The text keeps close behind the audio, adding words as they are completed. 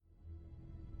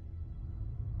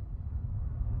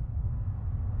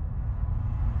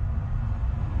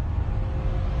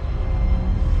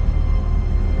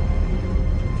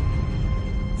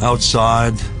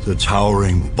Outside, the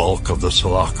towering bulk of the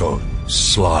Sulaco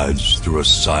slides through a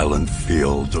silent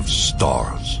field of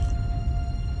stars.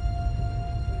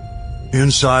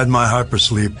 Inside my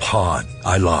hypersleep pod,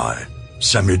 I lie,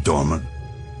 semi-dormant,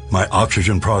 my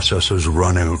oxygen processes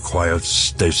running a quiet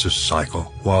stasis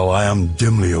cycle, while I am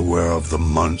dimly aware of the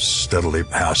months steadily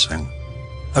passing.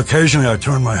 Occasionally, I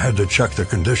turn my head to check the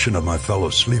condition of my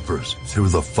fellow sleepers through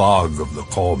the fog of the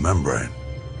cold membrane.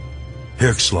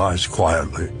 Hicks lies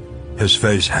quietly, his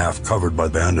face half covered by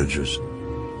bandages.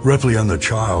 Ripley and the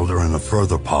child are in the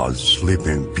further pods,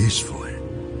 sleeping peacefully.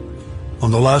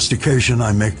 On the last occasion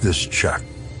I make this check,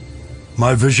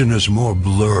 my vision is more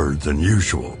blurred than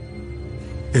usual.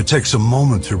 It takes a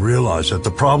moment to realize that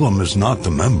the problem is not the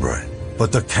membrane,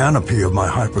 but the canopy of my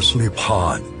hypersleep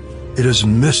pod. It is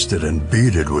misted and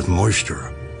beaded with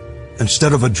moisture.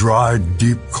 Instead of a dry,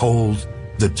 deep cold,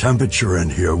 the temperature in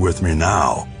here with me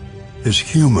now is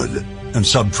humid and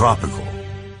subtropical.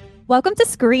 Welcome to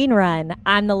Screen Run.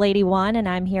 I'm the Lady One, and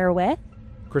I'm here with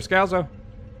Chris Galzo.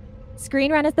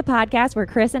 Screen Run is the podcast where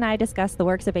Chris and I discuss the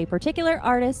works of a particular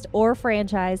artist or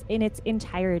franchise in its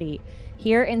entirety.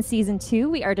 Here in Season 2,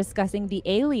 we are discussing the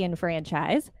Alien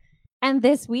franchise. And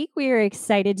this week, we are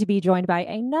excited to be joined by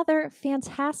another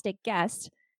fantastic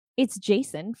guest. It's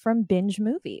Jason from Binge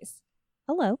Movies.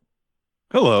 Hello.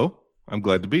 Hello. I'm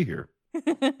glad to be here.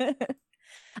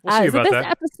 We'll see about this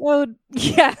episode,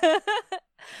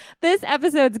 this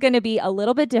episode's going to be a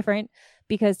little bit different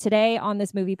because today on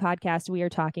this movie podcast, we are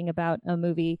talking about a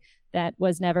movie that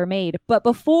was never made. But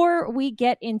before we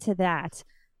get into that,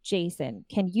 Jason,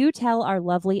 can you tell our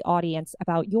lovely audience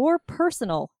about your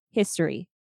personal history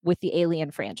with the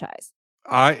Alien franchise?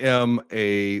 I am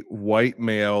a white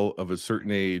male of a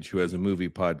certain age who has a movie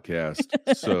podcast.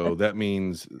 So that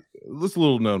means, this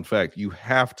little known fact, you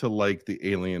have to like the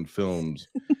Alien films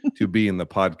to be in the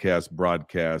podcast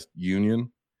broadcast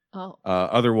union. Oh.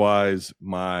 Otherwise,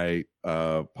 my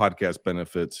podcast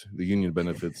benefits, the union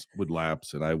benefits, would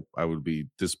lapse, and I would be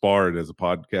disbarred as a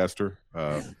podcaster.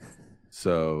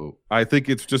 So I think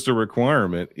it's just a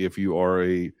requirement if you are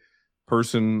a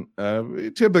person,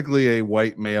 typically a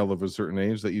white male of a certain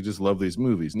age, that you just love these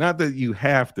movies. Not that you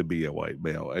have to be a white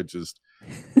male. It's just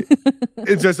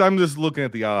I'm just looking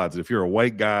at the odds. If you're a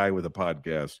white guy with a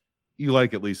podcast, you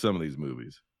like at least some of these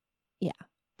movies. Yeah,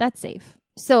 that's safe.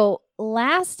 So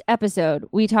last episode,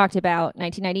 we talked about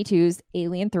 1992's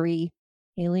Alien 3,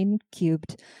 Alien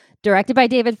Cubed, directed by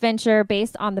David Fincher,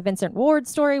 based on the Vincent Ward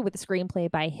story with a screenplay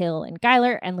by Hill and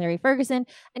Geiler and Larry Ferguson.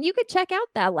 And you could check out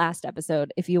that last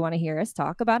episode if you want to hear us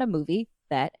talk about a movie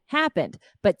that happened.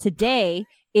 But today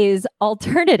is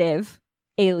alternative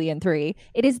Alien 3.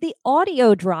 It is the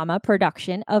audio drama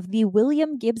production of the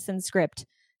William Gibson script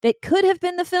that could have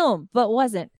been the film, but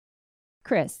wasn't.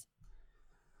 Chris,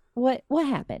 what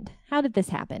happened? How did this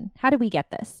happen? How did we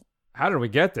get this? How did we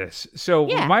get this? So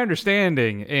my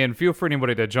understanding, and feel free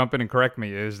anybody to jump in and correct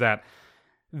me, is that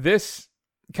this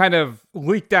kind of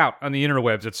leaked out on the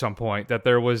interwebs at some point, that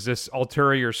there was this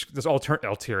alternative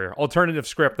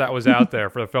script that was out there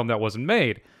for the film that wasn't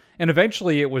made. And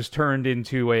eventually it was turned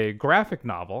into a graphic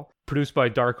novel produced by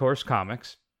Dark Horse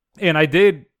Comics. And I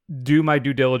did do my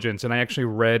due diligence, and I actually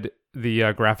read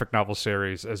the graphic novel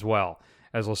series as well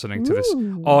as listening to this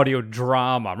audio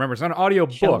drama. Remember, it's not an audio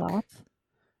book.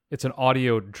 It's an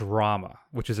audio drama,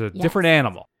 which is a different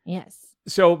animal. Yes.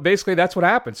 So basically that's what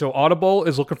happened. So Audible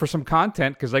is looking for some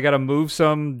content because they got to move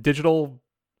some digital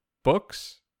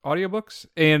books, audiobooks,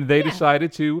 and they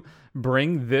decided to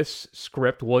bring this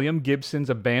script, William Gibson's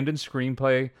abandoned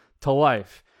screenplay, to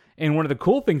life. And one of the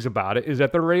cool things about it is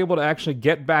that they're able to actually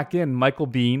get back in Michael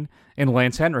Biehn and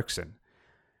Lance Henriksen,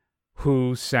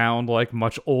 who sound like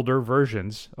much older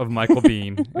versions of Michael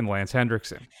Biehn and Lance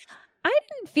Henriksen. I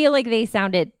didn't feel like they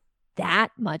sounded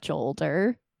that much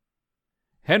older.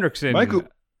 Henriksen. Go ahead.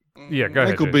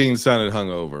 Michael Jay. Biehn sounded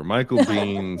hungover. Michael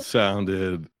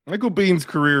Bihn's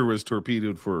career was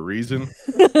torpedoed for a reason,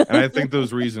 and I think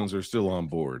those reasons are still on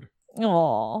board.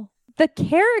 Oh, the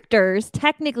characters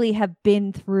technically have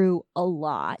been through a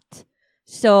lot.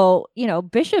 So,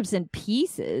 Bishop's in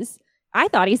pieces. I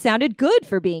thought he sounded good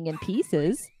for being in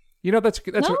pieces.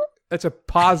 That's a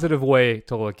positive way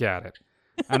to look at it.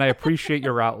 And I appreciate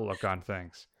your outlook on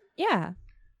things. Yeah.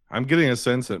 I'm getting a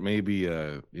sense that maybe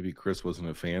Chris wasn't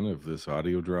a fan of this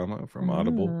audio drama from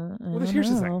Audible. Well, here's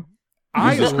the thing.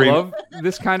 I love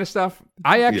this kind of stuff.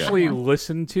 I actually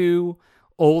listen to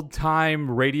old-time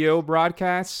radio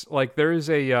broadcasts. Like, there's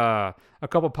a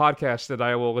couple podcasts that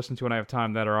I will listen to when I have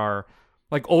time that are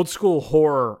like old-school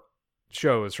horror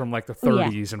shows from like the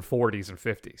 30s and 40s and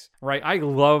 50s, right? I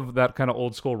love that kind of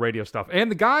old school radio stuff. And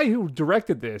the guy who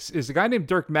directed this is a guy named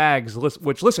Dirk Maggs,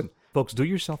 which, listen, folks, do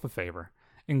yourself a favor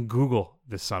and Google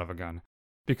this son of a gun,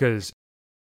 because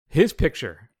his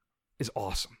picture is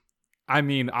awesome. I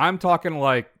mean, I'm talking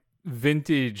like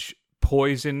vintage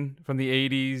Poison from the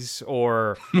 80s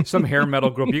or some hair metal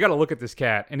group. You got to look at this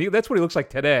cat. And that's what he looks like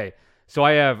today. So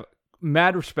I have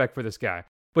mad respect for this guy.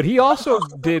 But he also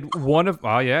did one of...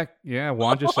 Oh, yeah.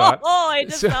 Juan just saw it. Oh, I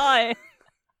just saw it.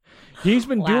 He's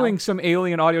been doing some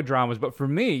alien audio dramas. But for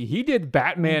me, he did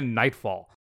Batman Nightfall,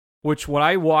 which when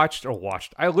I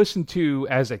I listened to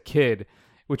as a kid,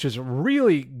 which is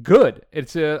really good.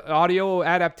 It's an audio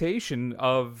adaptation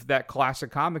of that classic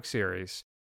comic series.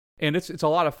 And it's a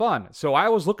lot of fun. So I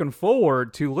was looking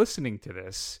forward to listening to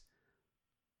this.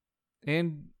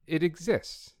 And it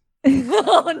exists.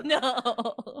 Oh,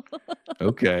 no.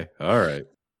 Okay. All right.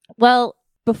 Well,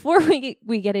 before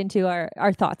we get into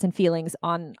our thoughts and feelings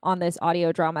on this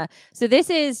audio drama. So this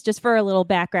is just for a little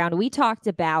background. We talked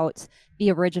about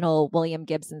the original William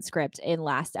Gibson script in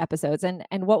last episodes. And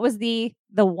what was the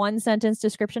one sentence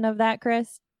description of that,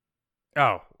 Chris?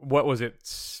 Oh, what was it?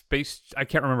 Space? I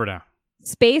can't remember now.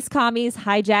 Space commies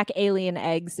hijack alien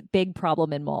eggs. Big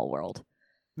problem in Mall World.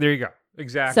 There you go.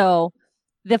 Exactly. So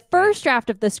the first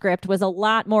draft of the script was a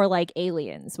lot more like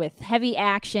Aliens, with heavy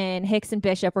action. Hicks and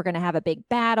Bishop were going to have a big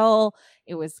battle.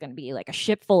 It was going to be like a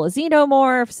ship full of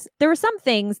xenomorphs. There were some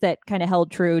things that kind of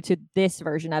held true to this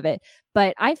version of it.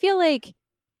 But I feel like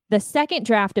the second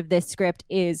draft of this script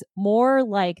is more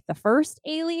like the first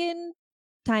Alien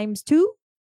 ×2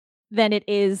 than it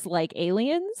is like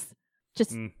Aliens.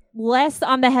 Just less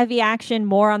on the heavy action,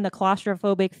 more on the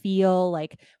claustrophobic feel.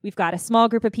 Like we've got a small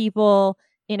group of people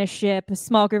in a ship, a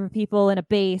small group of people in a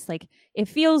base. Like it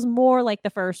feels more like the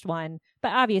first one,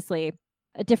 but obviously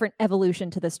a different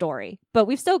evolution to the story. But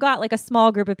we've still got like a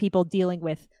small group of people dealing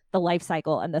with the life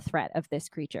cycle and the threat of this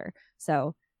creature.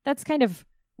 So that's kind of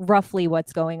roughly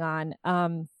what's going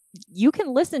on. You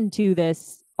can listen to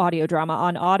this audio drama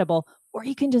on Audible, or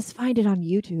you can just find it on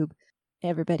YouTube,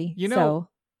 everybody. You know,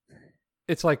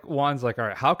 it's like Juan's like, all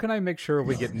right, how can I make sure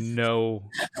we get no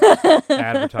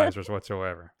advertisers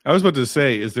whatsoever? I was about to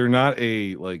say, is there not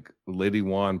a like Lady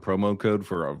Juan promo code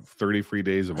for 30 free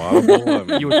days of Audible? I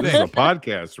mean, this is a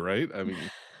podcast, right? I mean,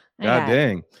 God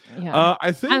dang. Yeah.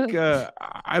 I think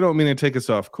I don't mean to take us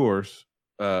off course,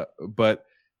 but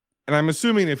and I'm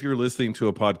assuming if you're listening to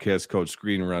a podcast called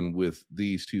Screen Run with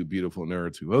these two beautiful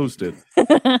nerds who host it,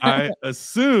 I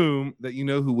assume that you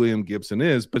know who William Gibson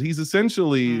is, but he's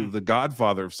essentially the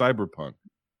godfather of cyberpunk.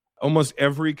 Almost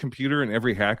every computer and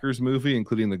every hackers movie,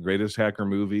 including the greatest hacker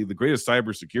movie, the greatest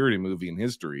cybersecurity movie in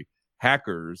history,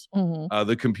 Hackers,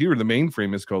 the computer, the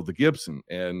mainframe is called the Gibson.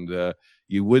 And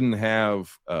you wouldn't have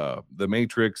The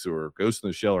Matrix or Ghost in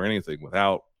the Shell or anything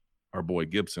without our boy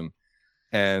Gibson.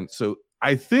 And so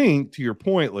I think, to your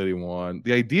point, Lady Juan,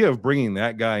 the idea of bringing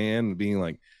that guy in and being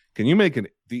like, can you make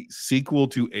the sequel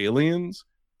to Aliens?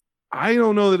 I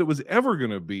don't know that it was ever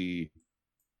going to be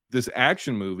this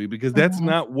action movie, because that's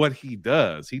not what he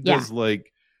does. He does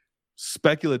like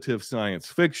speculative science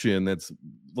fiction that's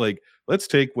like, let's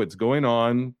take what's going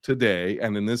on today,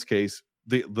 and in this case,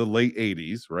 the late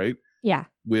 80s, right? Yeah.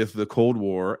 With the Cold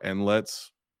War, and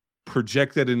let's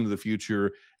project that into the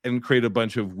future and create a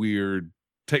bunch of weird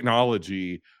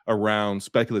technology around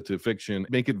speculative fiction,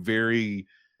 make it very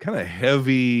kind of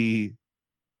heavy.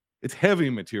 It's heavy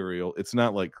material. It's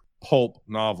not like pulp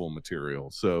novel material.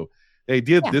 So the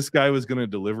idea that this guy was going to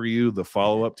deliver you the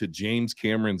follow-up to James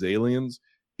Cameron's Aliens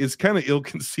is kind of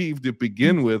ill-conceived to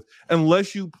begin with,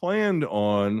 unless you planned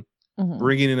on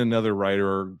bringing in another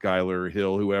writer, Geiler,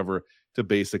 Hill, whoever, to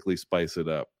basically spice it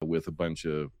up with a bunch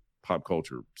of pop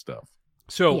culture stuff.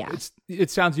 So it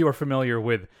sounds you are familiar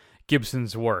with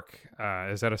Gibson's work.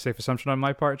 Is that a safe assumption on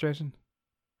my part, Jason?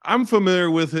 I'm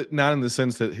familiar with it, not in the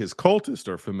sense that his cultists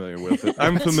are familiar with it.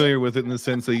 I'm familiar with it in the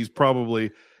sense that he's probably,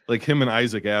 like him and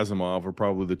Isaac Asimov are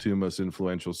probably the two most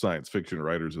influential science fiction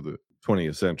writers of the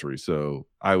 20th century. So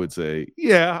I would say,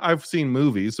 yeah, I've seen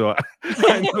movies, so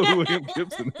I know who William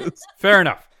Gibson is. Fair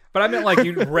enough. But I meant like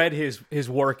you read his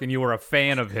work and you were a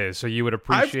fan of his, so you would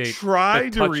appreciate. I've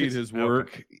tried to read his work.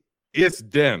 Okay. It's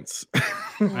dense.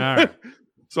 All right.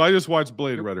 So I just watched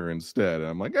Blade Runner instead. And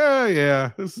I'm like, oh,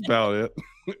 yeah, this is about it.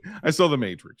 I saw The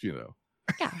Matrix, you know.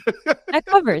 Yeah, that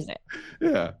covers it.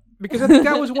 Yeah. Because I think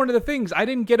that was one of the things. I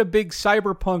didn't get a big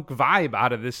cyberpunk vibe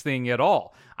out of this thing at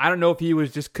all. I don't know if he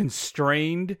was just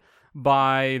constrained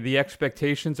by the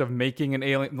expectations of making an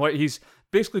alien. He's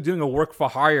basically doing a work for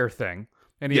hire thing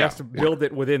and he has to build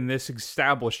it within this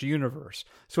established universe.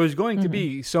 So he's going to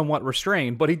be somewhat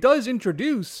restrained, but he does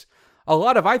introduce a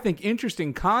lot of, I think,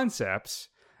 interesting concepts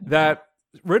that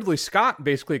Ridley Scott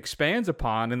basically expands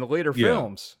upon in the later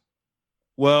films.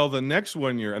 Well, the next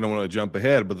one I don't want to jump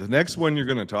ahead, but the next one you're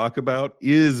going to talk about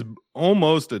is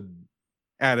almost an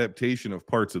adaptation of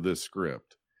parts of this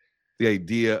script. The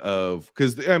idea of,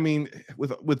 because I mean,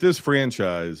 with this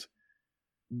franchise,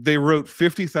 they wrote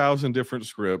 50,000 different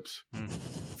scripts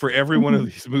for every one of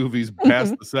these movies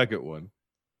past the second one.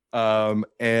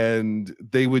 And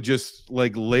they would just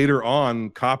like later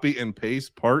on copy and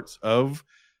paste parts of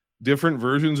different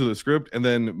versions of the script and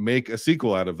then make a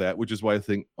sequel out of that, which is why I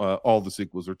think all the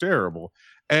sequels are terrible.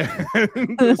 And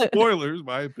spoilers,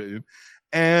 my opinion.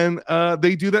 And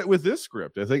they do that with this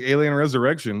script. I think Alien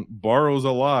Resurrection borrows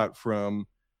a lot from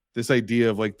this idea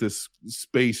of like this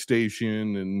space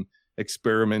station and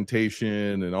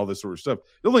experimentation and all this sort of stuff.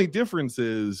 The only difference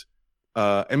is,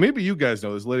 and maybe you guys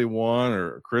know this, Lady Juan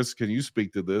or Chris, can you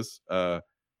speak to this?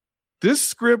 This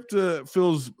script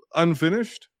feels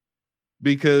unfinished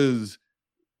because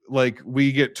like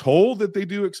we get told that they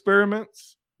do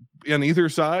experiments on either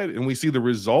side and we see the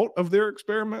result of their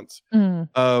experiments.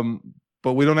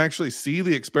 But we don't actually see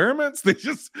the experiments. They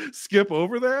just skip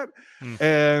over that.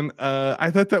 And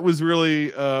I thought that was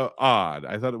really odd.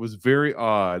 I thought it was very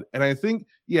odd. And I think,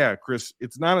 yeah, Chris,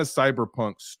 it's not a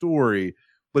cyberpunk story,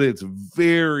 but it's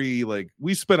very like,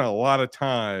 we spent a lot of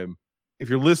time, if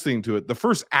you're listening to it, the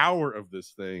first hour of this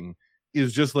thing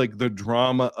is just like the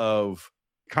drama of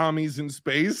commies in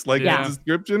space, like the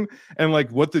description, and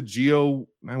like what the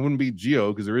I wouldn't be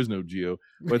geo because there is no geo,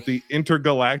 but the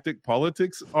intergalactic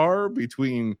politics are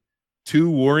between two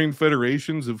warring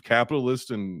federations of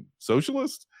capitalists and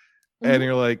socialists. And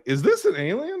you're like, is this an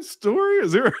alien story?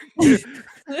 Is there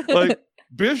like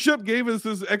Bishop gave us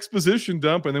this exposition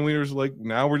dump, and then we were just like,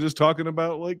 now we're just talking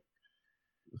about like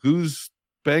who's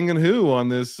banging who on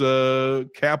this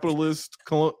capitalist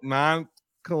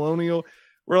non-colonial.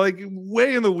 We're like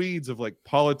way in the weeds of like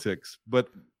politics, but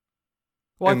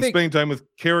spending time with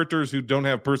characters who don't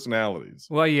have personalities.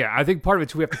 Well, yeah, I think part of it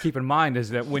too we have to keep in mind is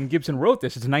that when Gibson wrote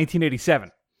this, it's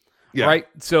 1987, right?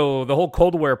 So the whole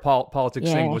Cold War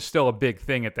politics thing was still a big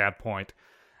thing at that point.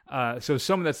 So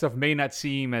some of that stuff may not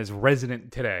seem as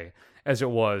resonant today as it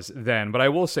was then. But I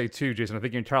will say too, Jason, I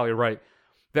think you're entirely right,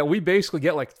 that we basically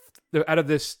get like out of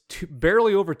this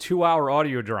barely over 2-hour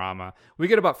audio drama, we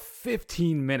get about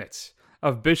 15 minutes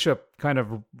of Bishop kind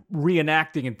of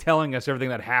reenacting and telling us everything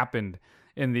that happened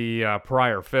in the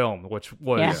prior film, which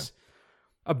was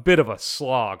a bit of a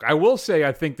slog. I will say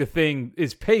I think the thing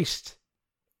is paced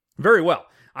very well.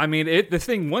 I mean, the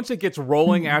thing, once it gets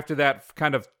rolling after that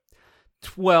kind of,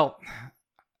 well,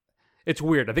 it's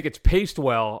weird. I think it's paced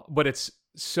well, but it's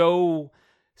so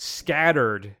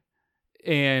scattered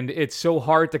and it's so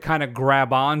hard to kind of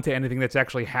grab on to anything that's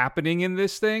actually happening in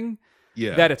this thing.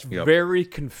 That it's very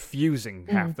confusing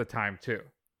half the time too.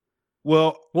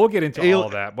 Well, we'll get into all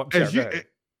of that. But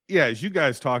as you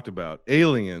guys talked about,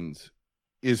 Aliens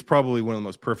is probably one of the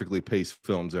most perfectly paced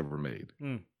films ever made.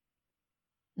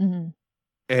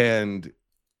 And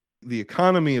the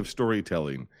economy of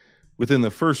storytelling, within the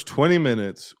first 20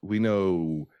 minutes, we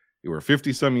know we're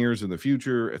 50 some years in the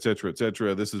future, et cetera, et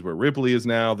cetera. This is where Ripley is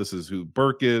now. This is who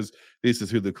Burke is. This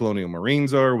is who the Colonial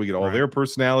Marines are. We get all their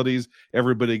personalities.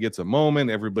 Everybody gets a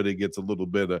moment. Everybody gets a little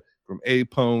bit of from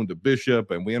Apone to Bishop,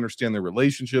 and we understand their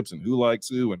relationships and who likes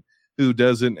who and who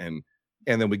doesn't. And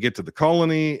then we get to the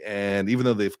colony, and even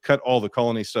though they've cut all the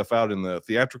colony stuff out in the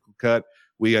theatrical cut,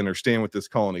 we understand what this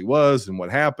colony was and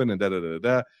what happened and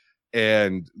da-da-da-da.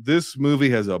 And this movie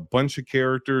has a bunch of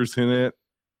characters in it,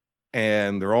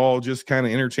 and they're all just kind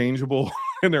of interchangeable,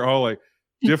 and they're all like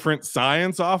different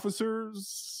science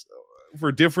officers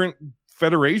for different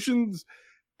federations.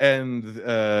 And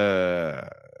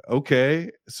okay,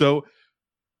 so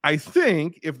I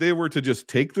think if they were to just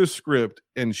take the script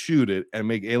and shoot it and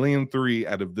make Alien 3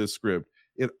 out of this script,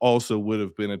 it also would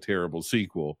have been a terrible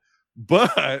sequel.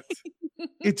 But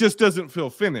it just doesn't feel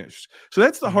finished. So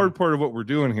that's the hard part of what we're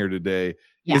doing here today,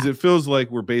 is it feels like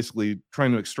we're basically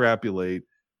trying to extrapolate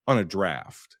on a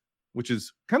draft, which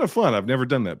is kind of fun. I've never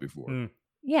done that before.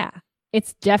 Yeah,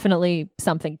 it's definitely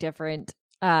something different.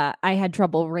 I had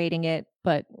trouble rating it,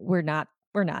 but we're not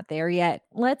there yet.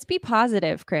 Let's be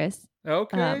positive, Chris.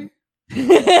 Okay.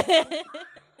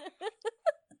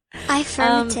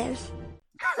 Affirmative.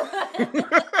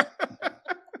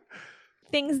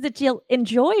 Things that you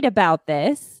enjoyed about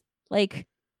this, like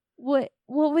what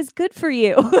was good for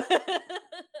you?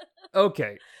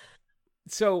 Okay,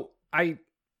 so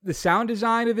the sound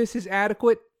design of this is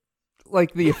adequate,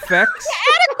 like the effects.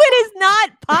 Adequate is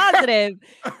not positive.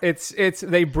 It's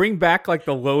they bring back like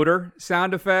the loader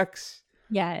sound effects.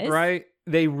 Yes. Right?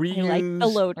 They reuse I like the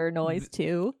loader noise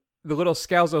too. The little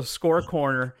Scalzo score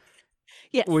corner.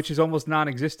 Yes. Which is almost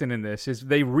non-existent in this. Is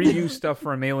they reuse stuff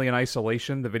from Alien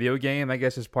Isolation, the video game, I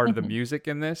guess, as part of the music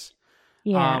in this.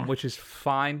 Yeah. Which is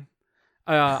fine.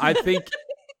 I think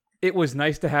it was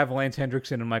nice to have Lance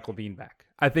Hendrickson and Michael Biehn back.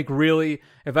 I think really,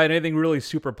 if I had anything really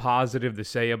super positive to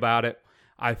say about it,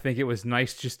 I think it was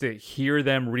nice just to hear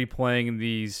them replaying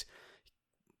these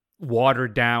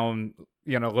watered down,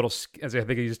 little, as I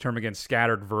think I used the term again,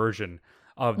 scattered version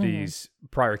of these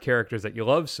prior characters that you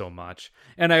love so much.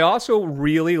 And I also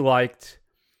really liked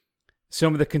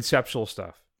some of the conceptual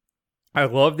stuff. I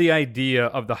love the idea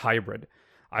of the hybrid.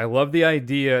 I love the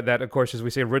idea that, of course, as we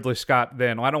say, Ridley Scott,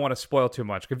 then, I don't want to spoil too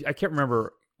much. I can't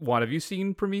remember, Juan, have you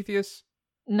seen Prometheus?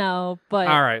 No, but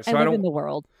all right, so I live in the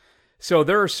world. So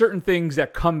there are certain things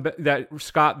that that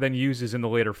Scott then uses in the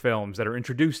later films that are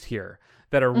introduced here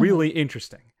that are really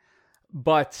interesting.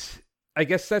 But I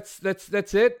guess that's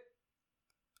it.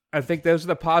 I think those are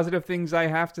the positive things I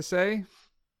have to say.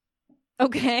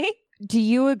 Okay. Do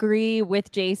you agree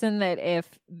with Jason that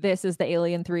if this is the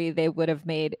Alien 3, they would have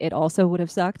made it also would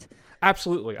have sucked?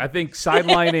 Absolutely. I think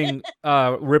sidelining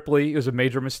Ripley is a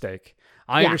major mistake.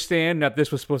 I understand that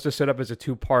this was supposed to set up as a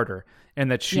two-parter and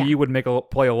that she would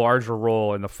play a larger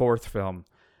role in the fourth film.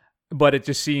 But it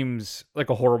just seems like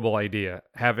a horrible idea,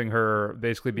 having her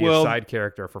basically be a side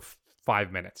character for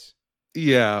 5 minutes.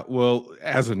 Yeah, well,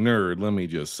 as a nerd, let me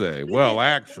just say,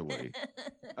 actually,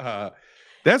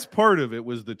 that's part of it.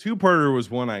 Was the two-parter was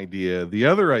one idea. The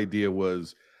other idea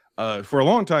was, for a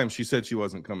long time, she said she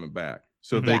wasn't coming back.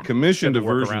 So they commissioned a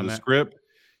version of the script.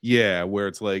 Yeah, where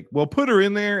it's like, well, put her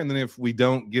in there, and then if we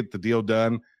don't get the deal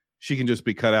done, she can just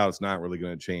be cut out. It's not really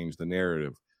going to change the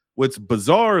narrative. What's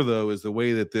bizarre, though, is the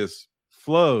way that this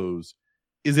flows,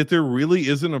 is that there really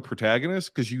isn't a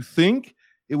protagonist, because you think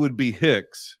it would be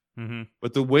Hicks.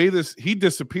 But the way he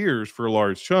disappears for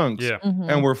large chunks,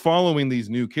 and we're following these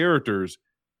new characters,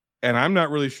 and I'm not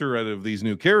really sure out of these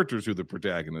new characters who the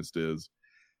protagonist is.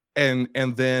 And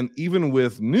then even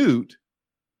with Newt,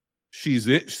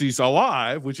 she's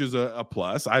alive, which is a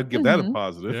plus. I'd give that a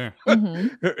positive.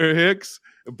 Hicks,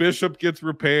 Bishop gets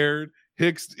repaired.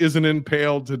 Hicks isn't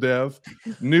impaled to death.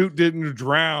 Newt didn't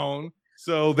drown.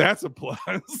 So that's a plus.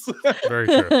 Very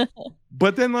true.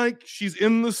 But then, she's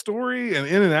in the story and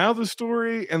in and out of the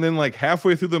story. And then,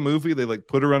 halfway through the movie, they,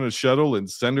 put her on a shuttle and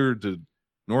send her to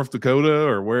North Dakota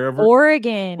or wherever.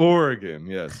 Oregon,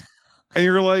 yes. And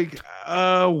you're like,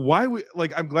 why would,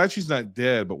 I'm glad she's not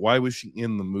dead, but why was she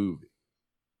in the movie?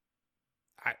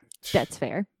 That's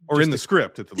fair. Or in the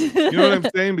script, at the least. You know what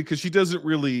I'm saying? Because she doesn't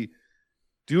really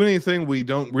do anything. We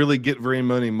don't really get very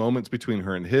many moments between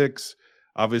her and Hicks.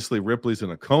 Obviously, Ripley's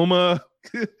in a coma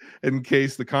in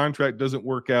case the contract doesn't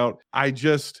work out.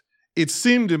 It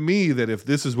seemed to me that if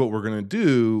this is what we're going to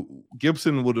do,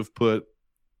 Gibson would have put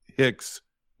Hicks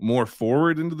more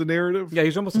forward into the narrative. Yeah,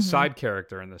 he's almost a side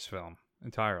character in this film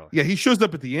entirely. Yeah, he shows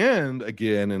up at the end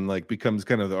again and becomes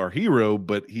kind of our hero,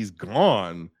 but he's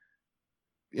gone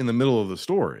in the middle of the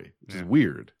story, which is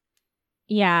weird.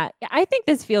 Yeah, I think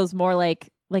this feels more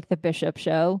like the Bishop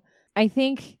show. I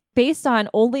think based on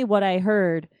only what I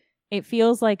heard, it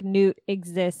feels like Newt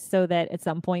exists so that at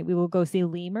some point we will go see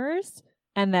lemurs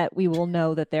and that we will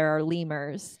know that there are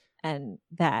lemurs, and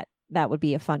that would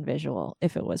be a fun visual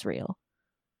if it was real.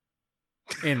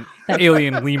 In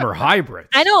alien lemur hybrids.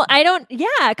 I don't,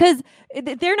 yeah, because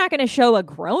they're not going to show a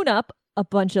grown-up a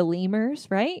bunch of lemurs,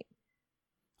 right?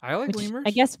 I like lemurs.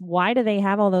 I guess why do they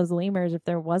have all those lemurs if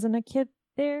there wasn't a kid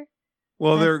there?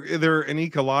 Well, they're an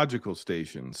ecological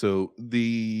station. So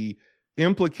the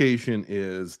implication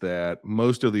is that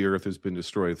most of the Earth has been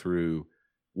destroyed through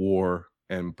war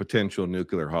and potential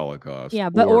nuclear holocaust. Yeah,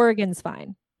 but Oregon's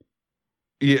fine.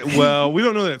 Yeah, well, we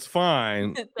don't know that it's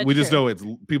fine. We just know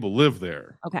people live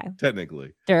there. Okay.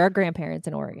 Technically. There are grandparents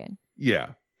in Oregon.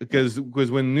 Yeah, because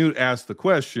when Newt asked the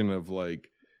question of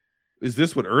is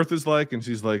this what Earth is like? And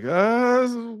she's like,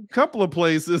 a couple of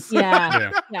places.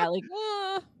 Yeah.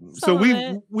 So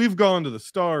we've gone to the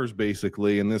stars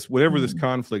basically, and this this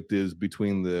conflict is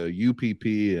between the UPP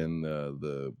and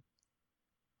the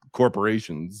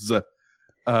corporations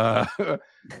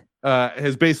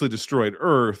has basically destroyed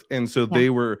Earth, and so they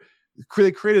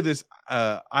created this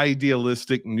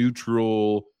idealistic,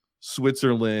 neutral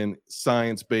Switzerland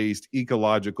science-based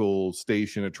ecological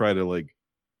station to try to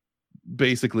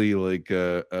basically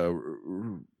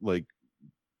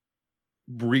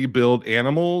rebuild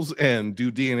animals and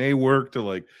do DNA work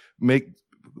to make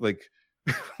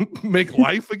make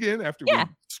life again after we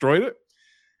destroyed it.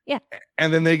 Yeah.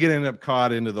 And then they end up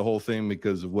caught into the whole thing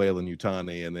because of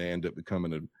Weyland-Yutani, and they end up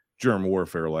becoming a germ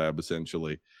warfare lab,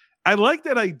 essentially. I like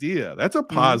that idea. That's a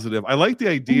positive. I like the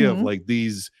idea of like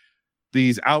these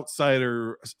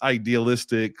outsider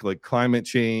idealistic like climate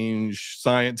change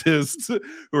scientists who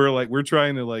are like, we're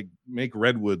trying to like make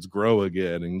redwoods grow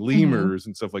again and lemurs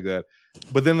and stuff like that.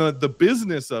 But then the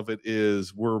business of it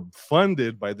is we're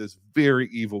funded by this very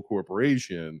evil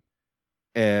corporation.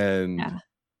 And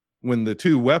when the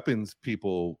two weapons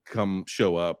people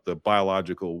show up, the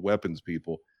biological weapons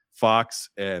people, Fox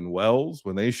and Wells,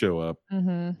 when they show up,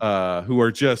 who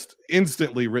are just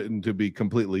instantly written to be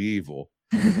completely evil.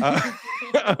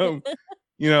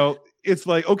 It's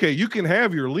like, okay, you can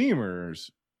have your lemurs,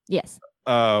 yes,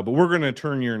 but we're going to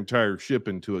turn your entire ship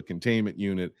into a containment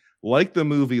unit, like the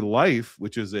movie Life,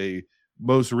 which is a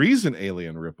most recent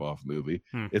Alien ripoff movie.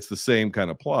 It's the same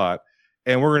kind of plot,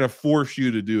 and we're going to force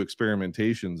you to do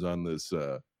experimentations on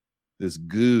this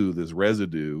goo, this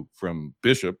residue from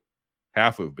Bishop,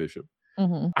 half of Bishop.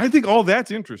 I think all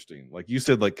that's interesting. Like you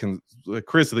said, like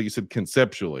Chris, I think you said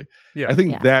conceptually. Yeah, I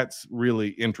think that's really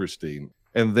interesting.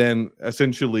 And then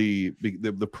essentially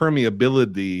the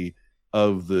permeability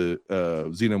of the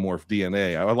xenomorph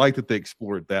DNA. I like that they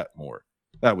explored that more.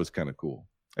 That was kind of cool.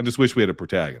 I just wish we had a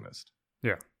protagonist.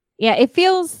 Yeah. Yeah, it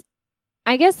feels,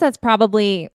 I guess that's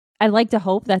probably, I'd like to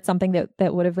hope that's something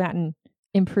that would have gotten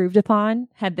improved upon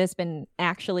had this been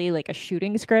actually like a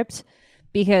shooting script,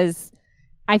 because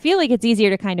I feel like it's easier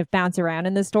to kind of bounce around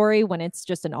in the story when it's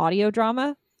just an audio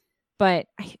drama. But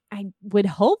I would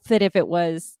hope that if it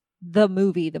was the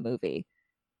movie,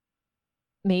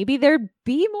 maybe there'd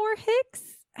be more Hicks.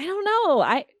 I don't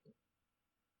know.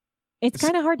 It's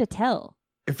kind of hard to tell.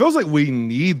 It feels like we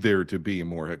need there to be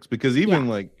more Hicks, because even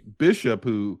like Bishop,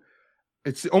 who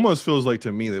it almost feels like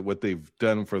to me that what they've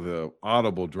done for the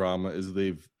Audible drama is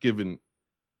they've given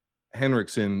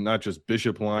Henriksen not just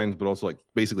Bishop lines, but also like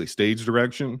basically stage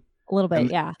direction a little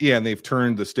bit. And they've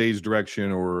turned the stage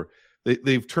direction, or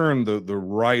they've turned the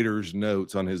writer's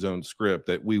notes on his own script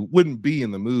that we wouldn't be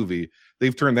in the movie.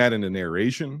 They've turned that into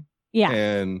narration.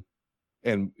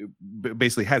 And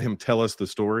basically had him tell us the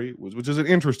story, which is an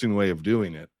interesting way of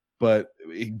doing it. But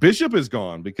Bishop is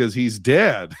gone because he's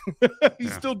dead.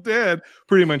 He's still dead,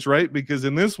 pretty much, right? Because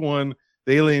in this one,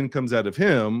 the alien comes out of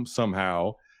him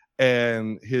somehow,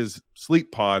 and his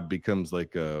sleep pod becomes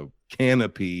like a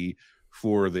canopy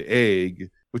for the egg,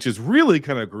 which is really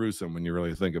kind of gruesome when you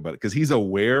really think about it, because he's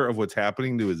aware of what's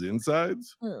happening to his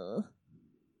insides.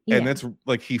 And that's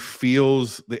like he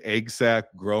feels the egg sac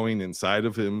growing inside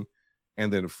of him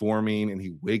and then forming, and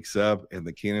he wakes up and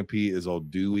the canopy is all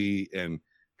dewy and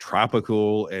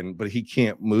tropical, but he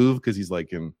can't move because he's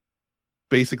like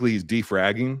basically he's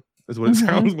defragging is what it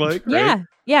sounds like, right?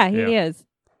 Yeah, he is.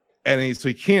 And so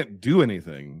he can't do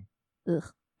anything.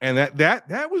 And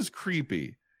that was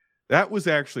creepy. That was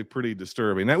actually pretty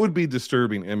disturbing. That would be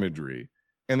disturbing imagery.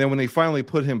 And then when they finally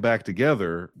put him back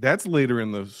together, that's later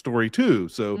in the story too.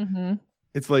 So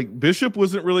it's like Bishop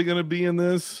wasn't really going to be in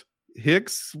this.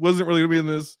 Hicks wasn't really going to be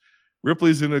in this.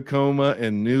 Ripley's in a coma,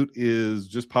 and Newt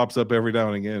just pops up every now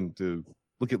and again to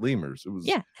look at lemurs. It was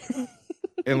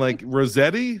and like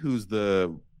Rossetti, who's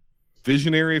the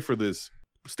visionary for this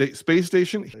space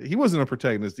station, he wasn't a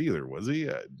protagonist either, was he?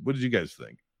 What did you guys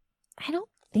think? I don't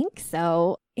think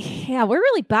so. Yeah, we're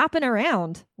really bopping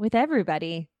around with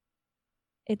everybody.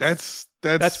 That's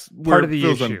part of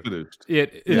the issue. Unfinished.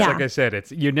 It's like I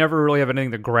said, you never really have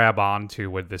anything to grab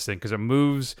onto with this thing because it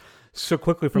moves so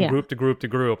quickly from group to group to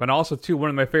group. And also, too, one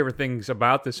of my favorite things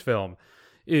about this film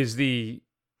is the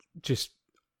just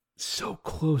so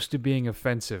close to being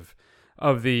offensive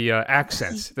of the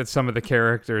accents that some of the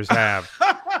characters have.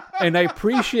 And I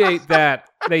appreciate that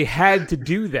they had to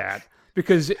do that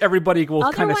because everybody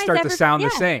will kind of start to sound the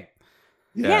same.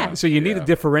 Yeah. So you need to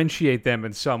differentiate them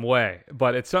in some way,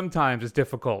 but sometimes it's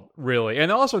difficult, really.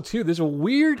 And also, too, there's a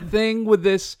weird thing with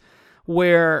this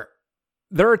where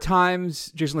there are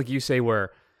times, Jason, like you say,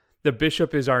 where the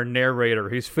Bishop is our narrator.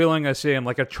 He's filling us in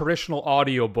like a traditional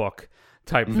audiobook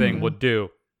type thing would do.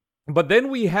 But then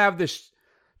we have this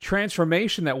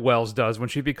transformation that Wells does when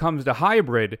she becomes the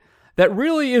hybrid that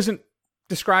really isn't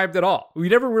described at all. We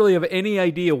never really have any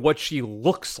idea what she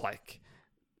looks like.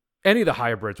 Any of the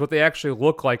hybrids, what they actually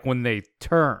look like when they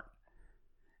turn,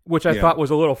 which I thought was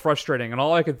a little frustrating. And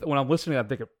all I could, when I'm listening, I'm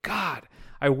thinking, God,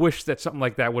 I wish that something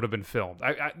like that would have been filmed.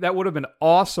 That would have been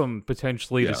awesome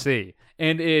potentially to see.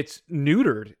 And it's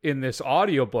neutered in this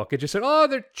audiobook. It just said, oh,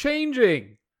 they're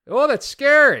changing. Oh, that's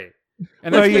scary.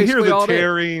 And that's you hear the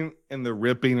tearing and the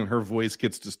ripping, and her voice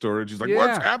gets distorted. She's like,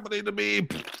 what's happening to me?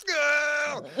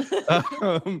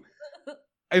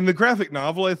 And the graphic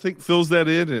novel, I think, fills that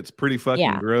in, and it's pretty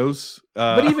fucking gross.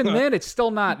 But even then, it's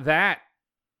still not that.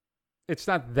 It's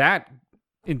not that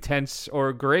intense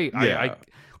or great. Yeah. I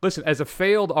listen, as a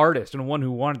failed artist and one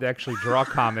who wanted to actually draw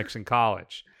comics in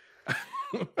college,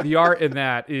 the art in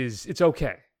that it's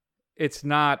okay. It's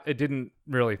not. It didn't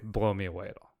really blow me away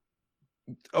at all.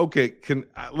 Okay,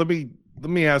 let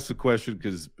me ask the question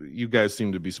because you guys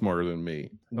seem to be smarter than me.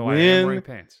 Oh, I am wearing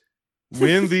pants.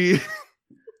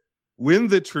 When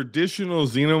the traditional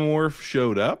xenomorph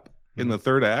showed up in the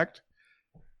third act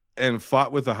and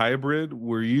fought with a hybrid,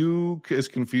 were you as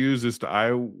confused as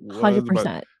I was 100%.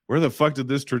 about where the fuck did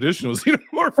this traditional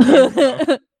xenomorph come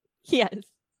from? Yes.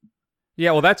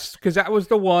 Yeah, well, that's because that was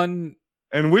the one.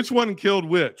 And which one killed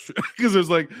which? Because there's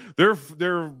like they're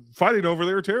fighting over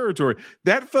their territory.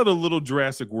 That felt a little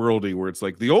Jurassic Worldy, where it's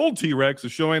like the old T-Rex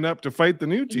is showing up to fight the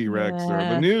new T-Rex or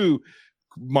the new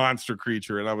monster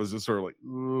creature, and I was just sort of like,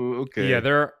 okay. Yeah,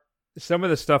 there are some of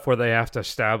the stuff where they have to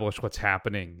establish what's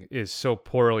happening is so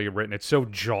poorly written. It's so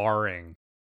jarring.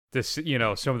 This,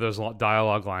 some of those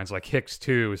dialogue lines, like Hicks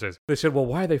 2 says, they said, well,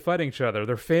 why are they fighting each other?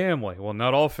 They're family. Well,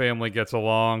 not all family gets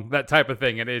along. That type of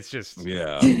thing. And it's just,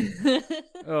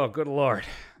 oh, good Lord.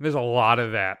 There's a lot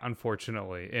of that,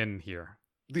 unfortunately, in here.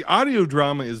 The audio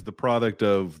drama is the product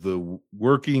of the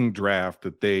working draft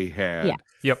that they had. Yeah.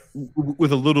 Yep.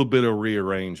 With a little bit of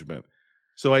rearrangement.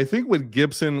 So I think what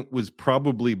Gibson was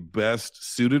probably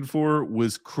best suited for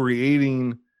was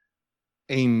creating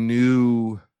a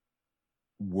new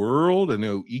world, a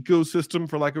new ecosystem,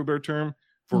 for lack of a better term,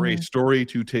 for a story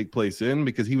to take place in,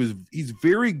 because he's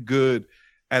very good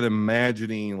at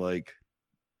imagining, like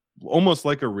almost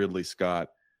like a Ridley Scott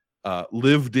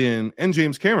lived in, and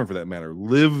James Cameron for that matter,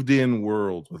 lived in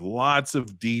worlds with lots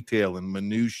of detail and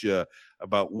minutia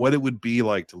about what it would be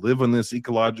like to live on this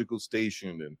ecological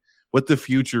station and what the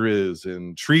future is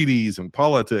and treaties and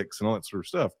politics and all that sort of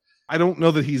stuff. I don't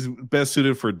know that he's best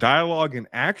suited for dialogue and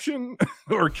action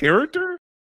or character.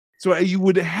 So you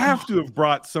would have to have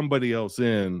brought somebody else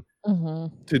in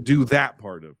to do that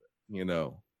part of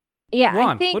it, Yeah,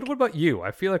 Ron, I think... what about you?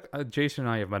 I feel like Jason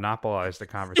and I have monopolized the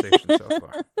conversation so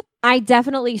far. I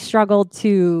definitely struggled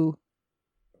to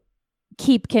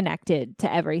keep connected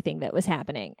to everything that was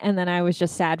happening. And then I was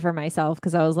just sad for myself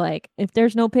because I was like, if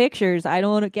there's no pictures, I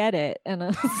don't want to get it. And I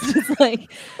was just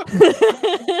like,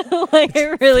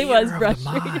 it really was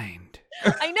frustrating.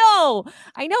 I know.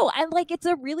 And like, it's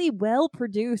a really well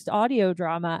produced audio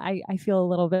drama. I feel a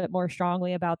little bit more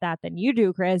strongly about that than you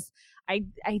do, Chris. I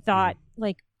thought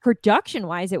like production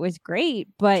wise, it was great,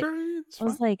 but I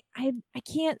was like, I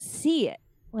can't see it.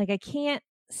 Like, I can't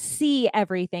see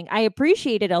everything. I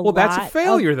appreciate it a lot. Well, that's a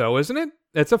failure though, isn't it?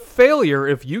 That's a failure.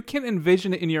 If you can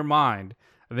envision it in your mind,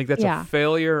 I think that's a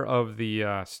failure of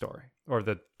the story or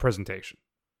the presentation.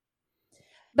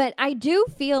 But I do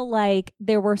feel like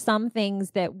there were some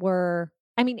things that were,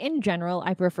 I mean, in general,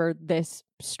 I prefer this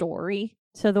story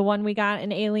to the one we got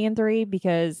in Alien 3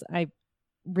 because I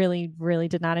really, really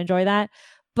did not enjoy that.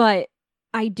 But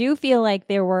I do feel like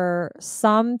there were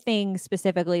some things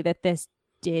specifically that this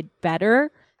did better.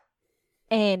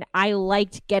 And I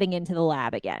liked getting into the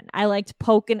lab again. I liked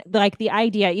poking, like the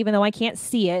idea, even though I can't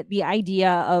see it, the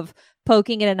idea of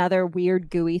poking at another weird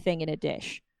gooey thing in a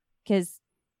dish. Because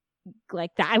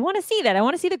like that, I want to see that. I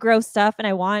want to see the gross stuff, and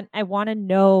I want to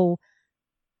know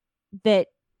that.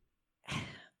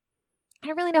 I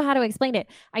don't really know how to explain it.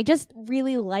 I just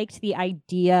really liked the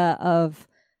idea of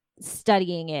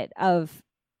studying it, of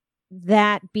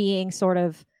that being sort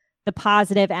of the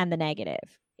positive and the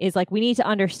negative. Is like, we need to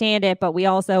understand it, but we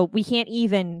can't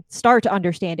even start to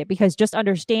understand it because just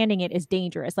understanding it is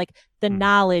dangerous. Like the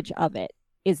knowledge of it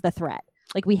is the threat.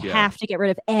 Like we have to get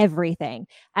rid of everything.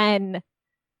 And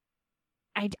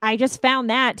I just found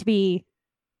that to be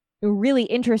really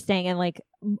interesting. And like,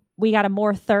 we got a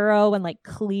more thorough and like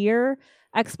clear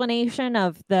explanation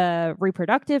of the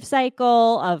reproductive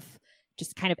cycle, of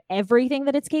just kind of everything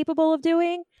that it's capable of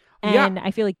doing. And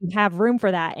I feel like you have room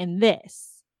for that in this.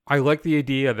 I like the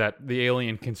idea that the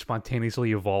alien can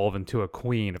spontaneously evolve into a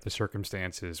queen if the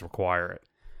circumstances require it.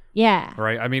 Yeah.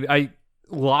 Right? I mean,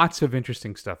 lots of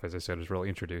interesting stuff, as I said, is really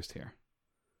introduced here.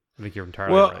 I think you're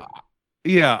entirely right.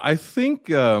 Yeah, I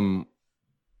think I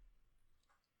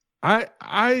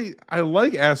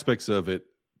like aspects of it,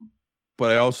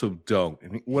 but I also don't. I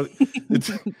mean,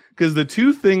 because the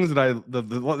two things that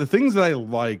the things that I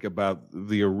like about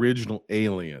the original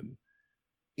Alien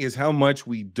is how much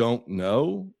we don't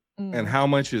know and how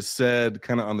much is said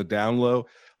kind of on the down low.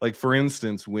 Like, for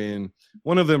instance, when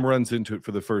one of them runs into it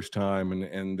for the first time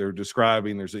and they're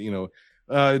describing, there's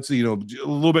it's a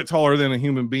little bit taller than a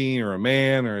human being or a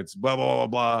man, or it's blah blah blah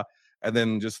blah, And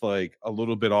then just like a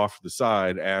little bit off to the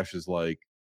side, Ash is like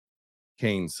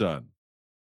Kane's son.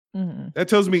 Mm-hmm. That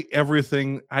tells me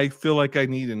everything I feel like I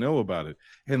need to know about it.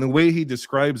 And the way he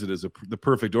describes it as the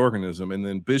perfect organism, and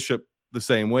then Bishop the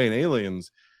same way in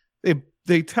Aliens,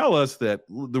 they tell us that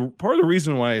the part of the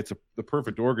reason why it's the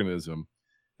perfect organism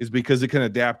is because it can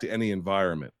adapt to any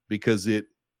environment, because it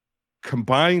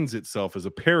combines itself as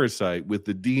a parasite with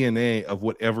the DNA of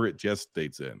whatever it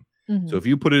gestates in. Mm-hmm. So if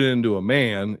you put it into a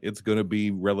man, it's going to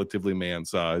be relatively man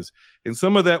size. And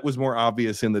some of that was more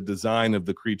obvious in the design of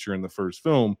the creature in the first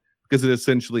film, because it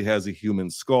essentially has a human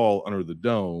skull under the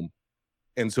dome.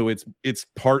 And so it's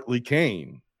partly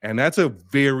Kane. And that's a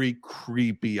very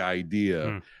creepy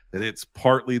idea, that it's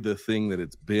partly the thing that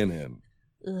it's been in.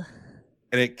 Ugh.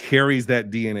 And it carries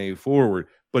that DNA forward.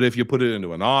 But if you put it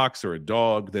into an ox or a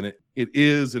dog, then it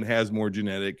is and has more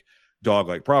genetic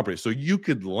dog-like properties. So you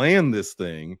could land this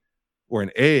thing or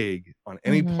an egg on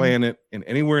any planet and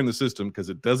anywhere in the system, because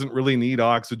it doesn't really need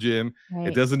oxygen. Right.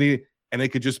 It doesn't need, and it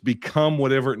could just become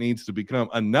whatever it needs to become,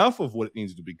 enough of what it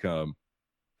needs to become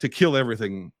to kill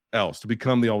everything else, to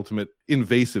become the ultimate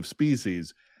invasive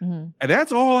species. And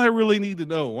that's all I really need to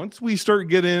know. Once we start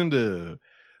getting into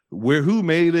who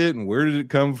made it and where did it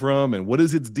come from and what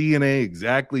does its DNA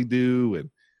exactly do, and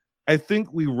I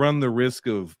think we run the risk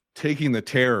of taking the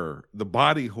terror, the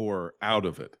body horror out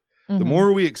of it. The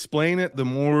more we explain it, the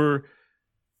more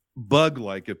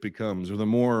bug-like it becomes, or the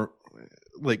more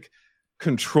like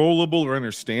controllable or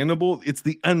understandable. It's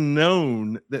the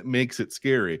unknown that makes it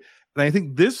scary. And I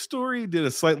think this story did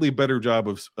a slightly better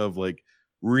job of like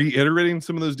reiterating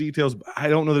some of those details. But I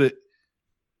don't know that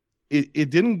it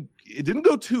didn't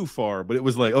go too far, but it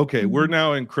was like, okay, we're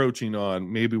now encroaching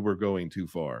on, maybe we're going too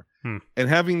far. And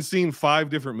having seen 5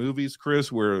 different movies,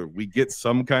 Chris, where we get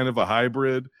some kind of a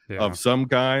hybrid of some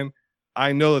kind,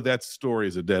 I know that story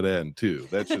is a dead end too.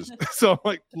 That's just so I'm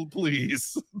like,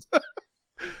 please,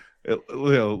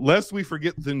 lest we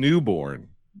forget the newborn.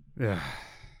 Yeah.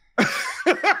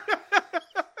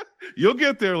 You'll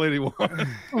get there, Lady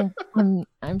One.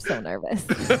 I'm so nervous.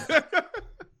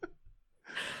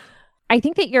 I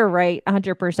think that you're right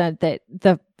 100% that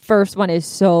the first one is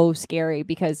so scary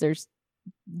because there's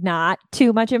not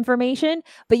too much information,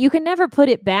 but you can never put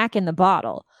it back in the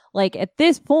bottle. Like at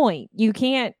this point, you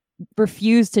can't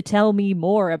refuse to tell me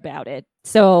more about it.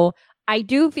 So I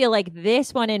do feel like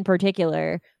this one in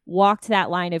particular walked that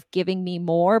line of giving me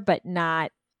more, but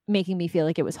not making me feel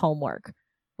like it was homework,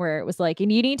 where it was like,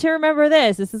 and you need to remember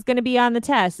this. This is going to be on the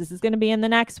test. This is going to be in the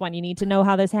next one. You need to know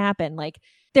how this happened. Like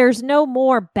there's no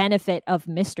more benefit of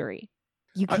mystery.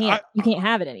 You can't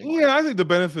have it anymore. Yeah, I think the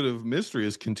benefit of mystery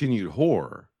is continued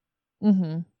horror.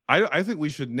 I think we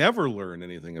should never learn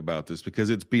anything about this because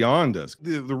it's beyond us.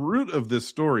 The root of this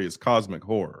story is cosmic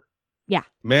horror. Yeah.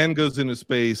 Man goes into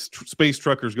space, space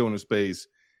truckers go into space,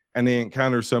 and they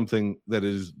encounter something that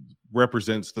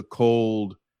represents the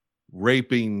cold,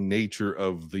 raping nature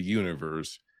of the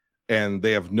universe, and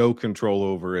they have no control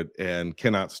over it and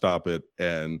cannot stop it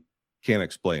and can't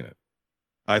explain it.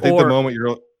 I think the moment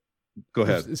you're... Go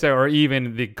ahead. So, or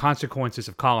even the consequences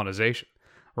of colonization.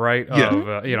 Right?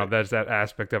 Yeah. That's that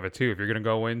aspect of it too. If you're going to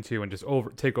go into and just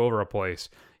take over a place,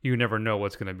 you never know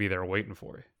what's going to be there waiting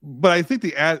for you. But I think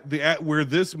where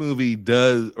this movie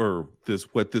does, or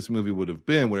what this movie would have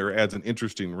been, where it adds an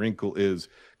interesting wrinkle, is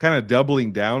kind of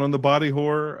doubling down on the body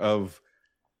horror of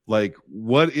like,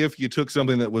 what if you took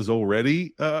something that was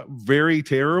already very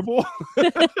terrible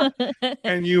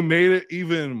and you made it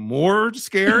even more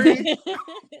scary?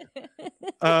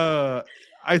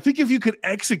 I think if you could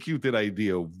execute that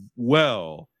idea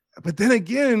well, but then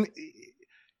again,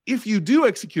 if you do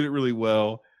execute it really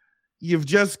well, you've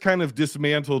just kind of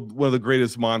dismantled one of the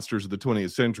greatest monsters of the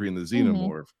 20th century in the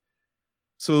xenomorph.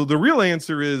 So the real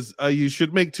answer is you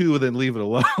should make 2 and then leave it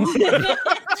alone.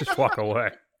 Just walk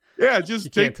away. Yeah,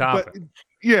 just can't top it.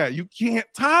 Yeah, you can't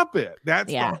top it.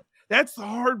 That's the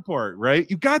hard part, right?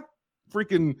 You got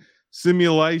freaking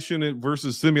simulation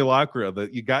versus simulacra.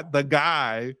 That you got the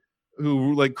guy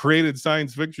who like created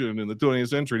science fiction in the 20th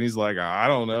century, and he's like, I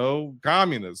don't know,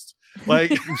 communist.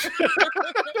 Like,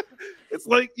 it's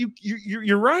like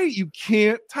you're right. You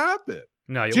can't top it.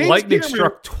 No, lightning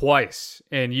struck twice,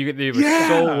 and they were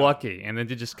so lucky, and then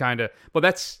they just kind of. Well,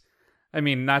 that's. I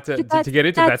mean, not to get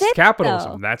into that's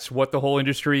capitalism. Though. That's what the whole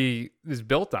industry is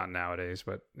built on nowadays.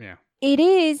 But yeah, it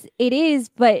is.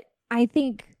 But I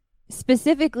think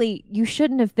specifically, you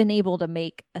shouldn't have been able to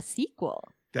make a sequel.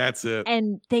 That's it.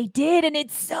 And they did, and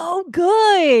it's so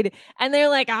good. And they're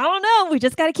like, I don't know, we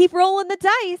just got to keep rolling the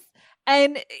dice.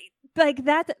 And like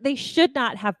that, they should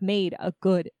not have made a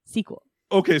good sequel.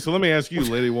 Okay, so let me ask you,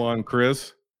 Lady Juan,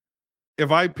 Chris.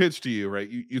 if I pitch to you, right,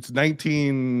 it's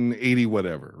 1980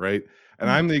 whatever, right, and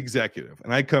I'm the executive,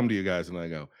 and I come to you guys and I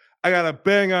go, I got a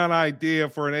bang on idea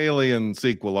for an Alien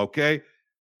sequel, okay?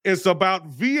 It's about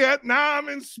Vietnam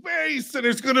in space, and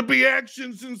there's going to be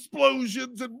actions and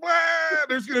explosions, and blah,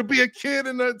 there's going to be a kid,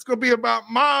 and it's going to be about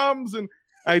moms, and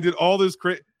I did all this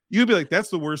you'd be like, that's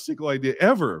the worst sequel idea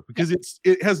ever, because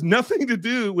it has nothing to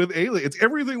do with Alien. It's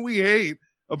everything we hate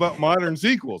about modern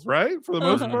sequels, right? For the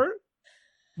most part.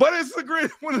 But it's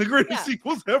one of the greatest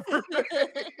sequels ever made.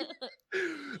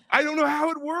 I don't know how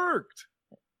it worked.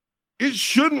 It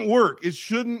shouldn't work. It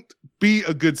shouldn't be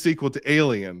a good sequel to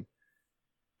Alien.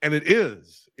 And it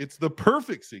is. It's the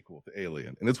perfect sequel to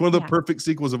Alien. And it's one of the perfect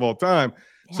sequels of all time.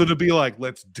 Yeah. So to be like,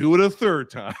 let's do it a third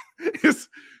time,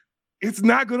 it's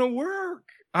not going to work.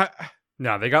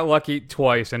 No, they got lucky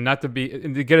twice. And to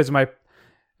get as my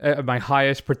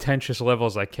highest pretentious level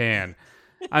as I can,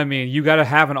 I mean, you got to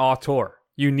have an auteur.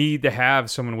 You need to have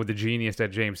someone with the genius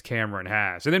that James Cameron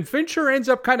has. And then Fincher ends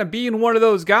up kind of being one of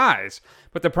those guys.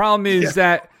 But the problem is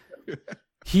that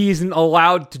he isn't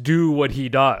allowed to do what he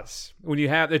does.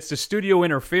 It's the studio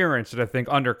interference that I think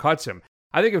undercuts him.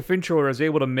 I think if Fincher was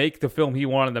able to make the film he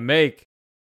wanted to make,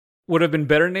 would have been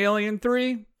better than Alien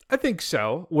 3? I think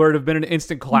so. Would it have been an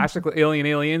instant classic with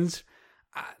Aliens?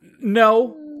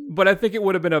 No, but I think it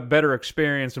would have been a better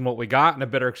experience than what we got, and a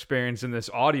better experience in this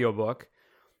audiobook.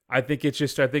 I think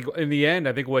in the end,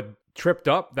 I think what tripped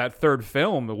up that third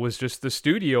film was just the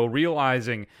studio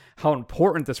realizing how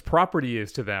important this property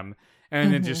is to them,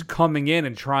 and then just coming in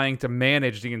and trying to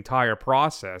manage the entire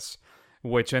process,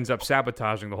 which ends up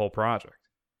sabotaging the whole project.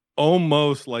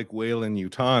 Almost like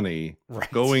Weyland-Yutani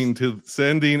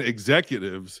sending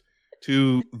executives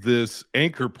to this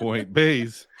Anchor Point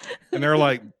base, and they're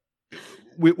like,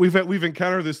 we've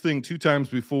encountered this thing 2 times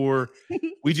before.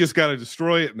 We just got to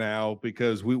destroy it now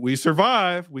because we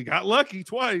survived. We got lucky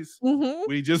twice.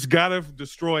 We just got to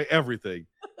destroy everything.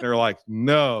 They're like,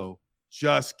 no,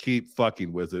 just keep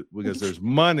fucking with it because there's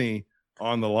money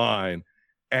on the line.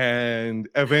 And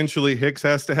eventually Hicks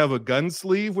has to have a gun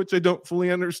sleeve, which I don't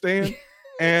fully understand.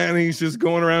 And he's just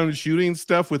going around and shooting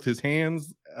stuff with his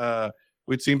hands,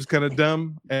 which seems kind of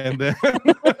dumb. And then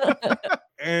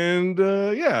and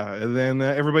then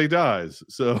everybody dies.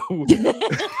 So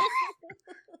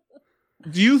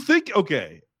do you think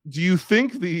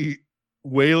the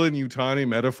Weyland-Yutani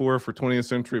metaphor for 20th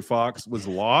Century Fox was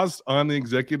lost on the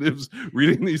executives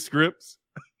reading these scripts?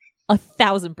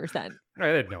 1,000%.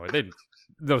 They didn't know it. They didn't.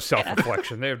 No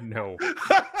self-reflection. They have no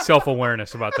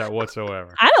self-awareness about that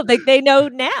whatsoever. I don't think they know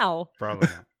now. Probably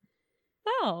not.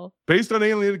 No. Based on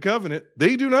Alien Covenant,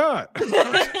 they do not.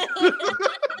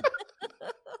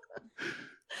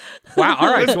 Wow.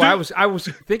 All right. So I was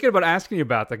thinking about asking you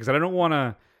about that because I don't want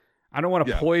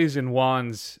to poison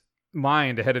Juan's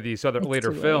mind ahead of these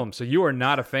later films. So you are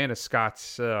not a fan of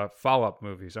Scott's follow-up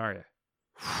movies, are you?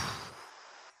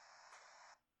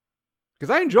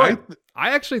 Because I enjoy them.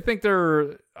 I actually think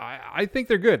I think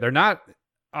they're good. They're not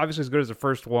obviously as good as the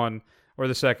first one or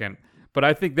the second, but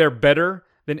I think they're better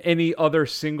than any other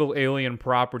single Alien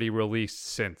property released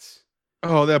since.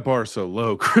 Oh, that bar's so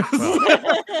low, Chris. Well,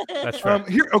 that's fair.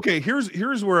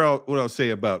 Here's what I'll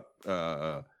say about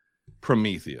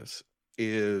Prometheus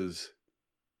is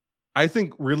I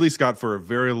think Ridley Scott for a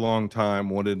very long time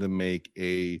wanted to make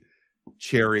a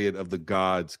Chariot of the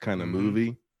Gods kind of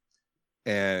movie.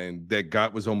 And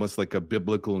that was almost like a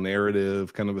biblical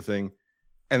narrative kind of a thing.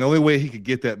 And the only way he could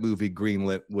get that movie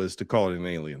greenlit was to call it an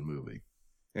Alien movie.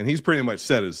 And he's pretty much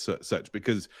said as such,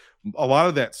 because a lot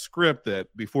of that script that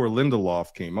before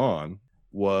Lindelof came on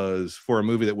was for a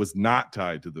movie that was not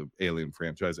tied to the Alien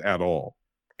franchise at all.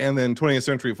 And then 20th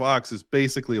Century Fox is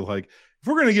basically like, if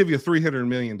we're going to give you $300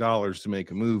 million to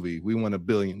make a movie, we want $1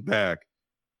 billion back,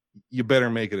 you better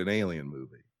make it an Alien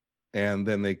movie. And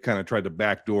then they kind of tried to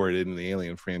backdoor it into the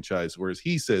Alien franchise, whereas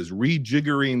he says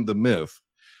rejiggering the myth,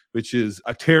 which is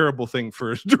a terrible thing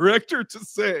for a director to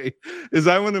say, is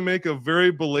I want to make a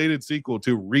very belated sequel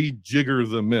to rejigger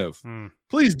the myth.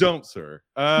 Please don't, sir.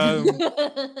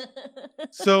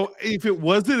 So if it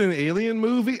wasn't an Alien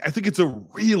movie, I think it's a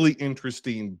really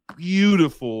interesting,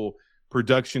 beautiful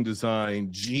production design,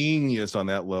 genius on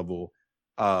that level,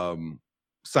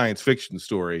 science fiction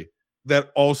story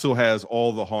that also has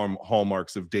all the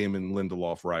hallmarks of Damon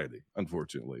Lindelof writing,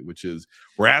 unfortunately, which is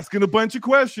we're asking a bunch of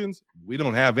questions. We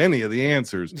don't have any of the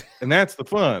answers, and that's the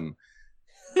fun.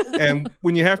 And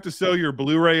when you have to sell your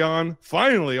Blu-ray on,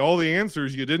 finally, all the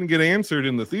answers you didn't get answered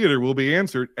in the theater will be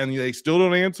answered, and they still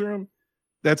don't answer them.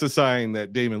 That's a sign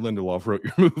that Damon Lindelof wrote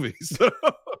your movie. So,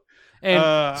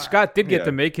 and Scott did get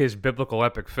to make his biblical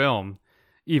epic film.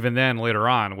 even then later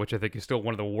on, which I think is still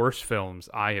one of the worst films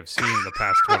I have seen in the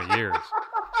past 20 years.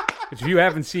 If you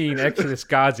haven't seen Exodus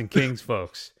Gods and Kings,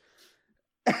 folks,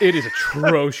 it is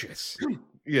atrocious.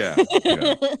 Yeah.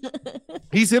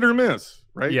 He's hit or miss,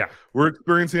 right? Yeah. We're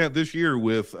experiencing that this year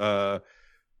with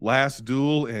Last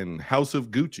Duel and House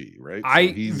of Gucci, right?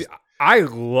 I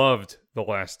loved The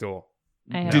Last Duel.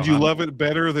 Did you love it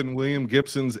better than William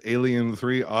Gibson's Alien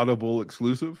 3 Audible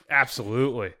exclusive?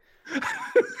 Absolutely.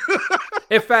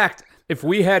 In fact, if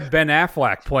we had Ben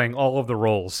Affleck playing all of the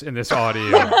roles in this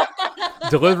audio,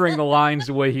 delivering the lines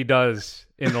the way he does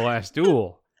in The Last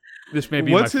Duel, this may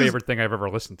be my favorite thing I've ever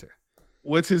listened to.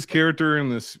 What's his character in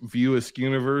this View Askew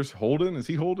universe? Holden? Is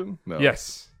he Holden? No.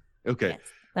 Yes. Okay. Yes.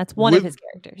 That's one of his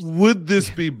characters. Would this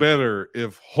be better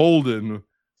if Holden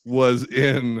was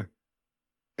in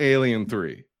Alien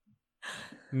 3?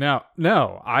 No.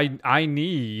 I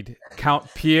need Count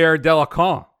Pierre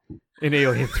Delacour in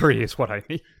Alien 3 is what I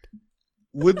need.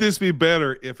 Would this be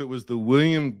better if it was the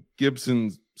William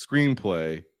Gibson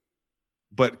screenplay,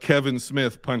 but Kevin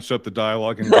Smith punched up the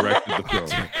dialogue and directed the film?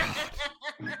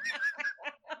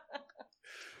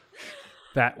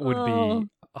 That would be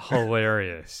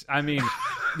hilarious. I mean,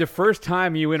 the first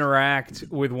time you interact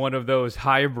with one of those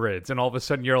hybrids and all of a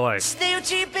sudden you're like,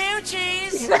 Stoochie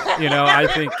Boochies. You know, I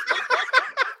think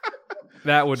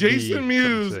that would Jason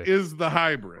Mewes is the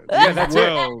hybrid. Yeah, that's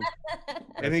it.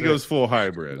 And he goes full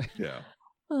hybrid. Yeah.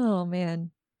 Oh,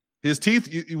 man. His teeth,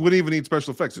 you wouldn't even need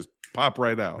special effects. Just pop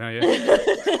right out. Oh, yeah.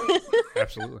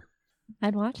 Absolutely.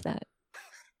 I'd watch that.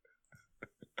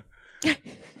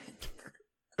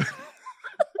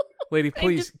 Lady,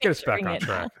 please get us back on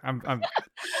track.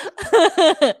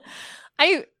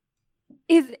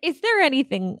 Is there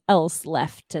anything else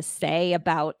left to say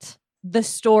about the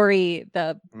story,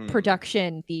 the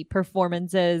production, the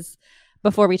performances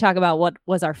before we talk about what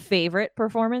was our favorite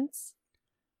performance?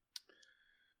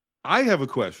 I have a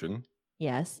question.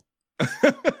 Yes.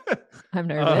 I'm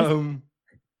nervous.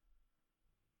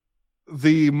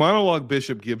 The monologue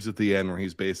Bishop gives at the end, where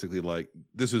he's basically like,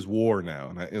 "This is war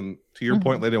now," and to your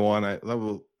point later on, I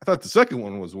thought the second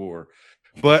one was war,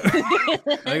 but I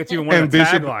think it's even one of the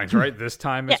taglines, right? This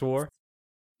time it's war.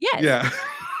 Yes. Yeah,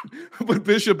 but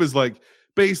Bishop is like,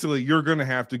 basically, you're going to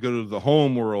have to go to the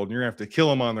home world, and you're going to have to kill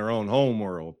them on their own home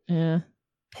world. Yeah.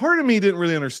 Part of me didn't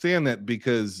really understand that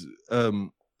because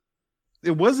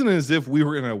it wasn't as if we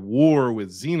were in a war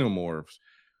with xenomorphs.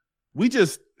 We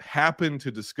just happened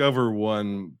to discover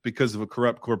one because of a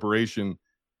corrupt corporation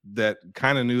that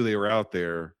kind of knew they were out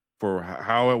there for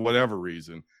whatever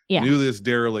reason. Yeah. Knew this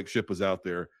derelict ship was out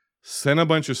there, sent a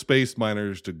bunch of space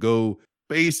miners to go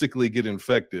basically get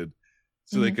infected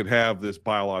so they could have this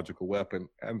biological weapon.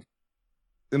 And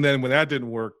then when that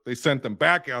didn't work, they sent them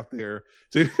back out there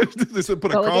to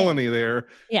put a colony there.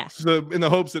 Yeah. So in the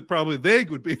hopes that probably they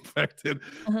would be infected,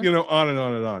 you know, on and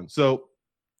on and on. So,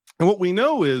 and what we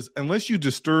know is, unless you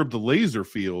disturb the laser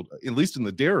field, at least in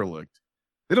the derelict,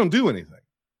 they don't do anything.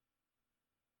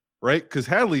 Right? Because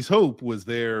Hadley's Hope was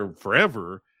there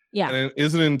forever. Yeah. And it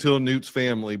isn't until Newt's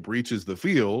family breaches the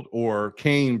field, or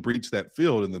Kane breached that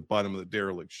field in the bottom of the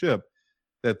derelict ship,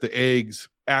 that the eggs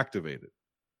activated.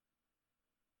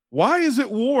 Why is it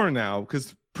war now?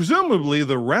 Because presumably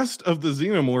the rest of the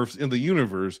xenomorphs in the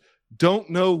universe don't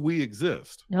know we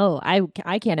exist. No,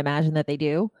 I can't imagine that they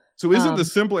do. So isn't the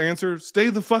simple answer,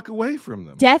 stay the fuck away from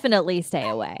them? Definitely stay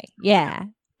away. Yeah.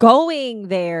 Going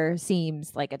there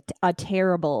seems like a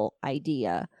terrible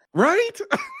idea. Right?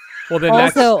 Well, then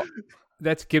also,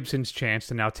 that's Gibson's chance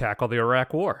to now tackle the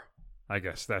Iraq War. I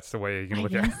guess that's the way you can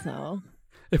look at it. So.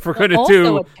 If we're going to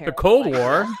do the Cold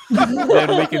War,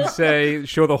 then we can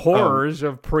show the horrors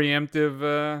of preemptive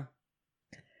war.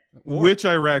 Which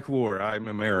Iraq War? I'm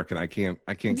American. I can't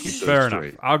keep those Fair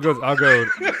straight. Enough. I'll go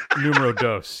numero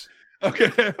dos.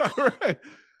 Okay, all right.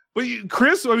 But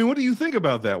Chris, I mean, what do you think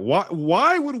about that?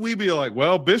 Why would we be like,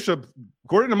 well, Bishop,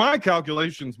 according to my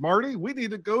calculations, Marty, we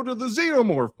need to go to the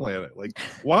xenomorph planet? Like,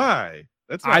 why?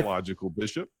 That's not logical,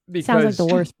 Bishop. Sounds like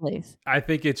the worst place. I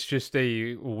think it's just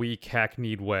a weak,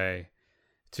 hackneyed way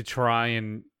to try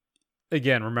and,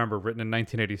 again, remember, written in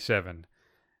 1987,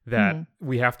 that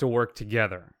we have to work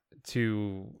together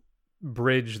to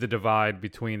bridge the divide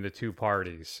between the two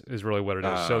parties is really what it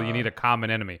is. So you need a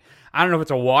common enemy. I don't know if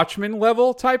it's a Watchmen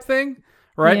level type thing,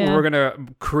 right? Yeah. We're going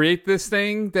to create this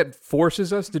thing that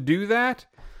forces us to do that.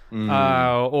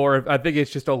 Or I think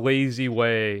it's just a lazy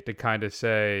way to kind of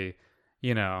say,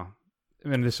 you know, I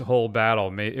mean, this whole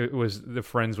battle, it was the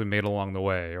friends we made along the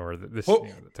way, or this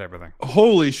type of thing.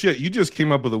 Holy shit. You just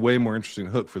came up with a way more interesting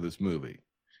hook for this movie.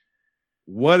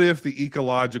 What if the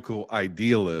ecological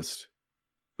idealist,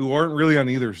 who aren't really on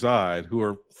either side, who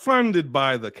are funded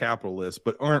by the capitalists,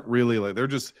 but aren't really like they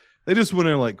just want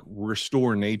to like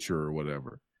restore nature or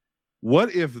whatever.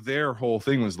 What if their whole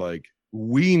thing was like,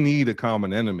 we need a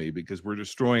common enemy because we're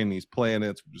destroying these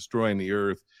planets, we're destroying the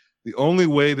earth. The only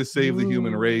way to save the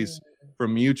human race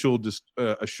from mutual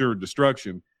assured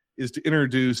destruction is to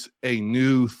introduce a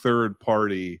new third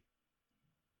party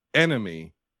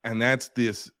enemy, and that's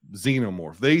this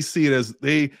xenomorph. They see it as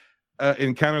they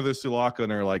encounter the Sulaco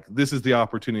and are like, this is the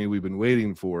opportunity we've been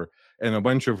waiting for. And a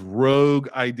bunch of rogue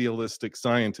idealistic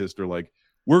scientists are like,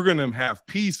 we're going to have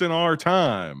peace in our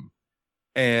time.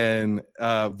 And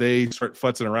they start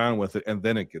futzing around with it, and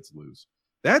then it gets loose.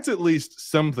 That's at least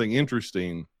something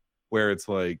interesting, where it's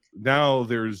like now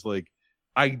there's like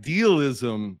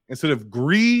idealism instead of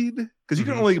greed, because you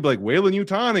can only be like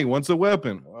Weyland-Yutani wants a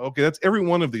weapon. Okay, that's every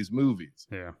one of these movies.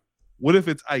 Yeah. What if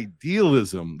it's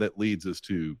idealism that leads us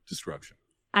to destruction?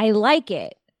 I like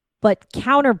it, but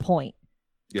counterpoint.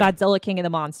 Yeah. Godzilla King of the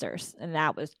Monsters, and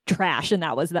that was trash, and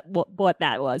that was what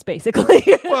that was basically.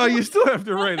 Well, you still have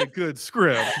to write a good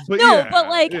script. But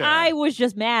I was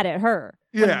just mad at her.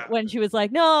 When she was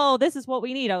like, "No, this is what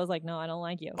we need." I was like, "No, I don't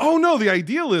like you." Oh no, the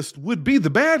idealist would be the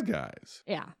bad guys.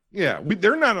 Yeah,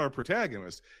 they're not our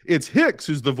protagonists. It's Hicks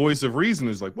who's the voice of reason.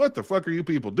 Who's like, "What the fuck are you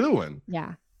people doing?"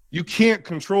 Yeah, you can't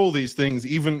control these things,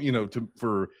 even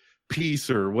for peace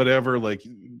or whatever. Like,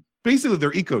 basically,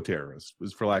 they're eco-terrorists,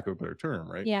 is for lack of a better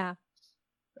term, right? Yeah.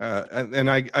 And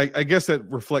I guess that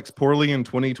reflects poorly in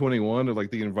 2021 of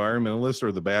like the environmentalists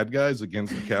are the bad guys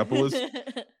against the capitalists.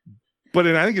 But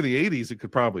I think in the 80s it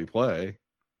could probably play.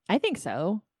 I think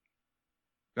so.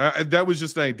 That was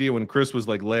just an idea when Chris was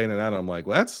like laying it out. I'm like,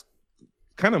 well, that's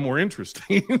kind of more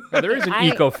interesting. There is an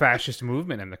eco-fascist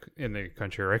movement in the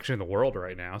country, or actually in the world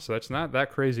right now. So that's not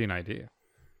that crazy an idea.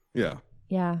 Yeah.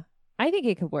 Yeah, I think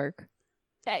it could work.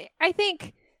 I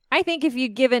think if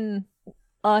you'd given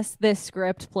us this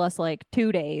script plus like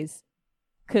 2 days,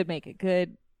 could make a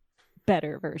good,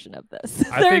 better version of this.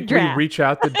 I think we reach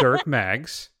out to Dirk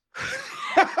Maggs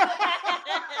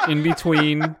in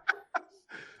between,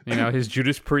 his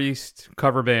Judas Priest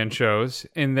cover band shows,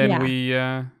 and then we,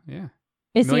 $1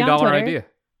 million idea.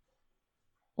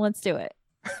 Let's do it.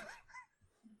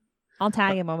 I'll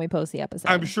tag him when we post the episode.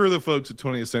 I'm sure the folks at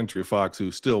 20th Century Fox who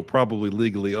still probably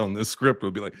legally own this script will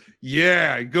be like,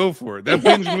 yeah, go for it. That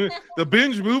the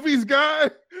binge movies guy.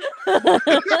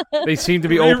 They seem to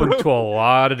be open to a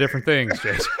lot of different things,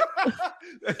 Jason.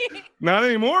 Not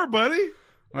anymore, buddy.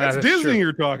 That's Disney true.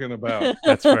 You're talking about.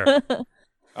 That's fair.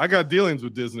 I got dealings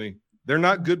with Disney. They're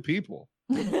not good people.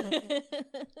 Good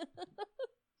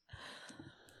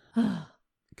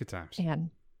times. And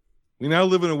we now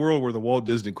live in a world where the Walt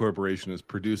Disney Corporation is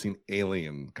producing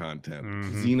alien content,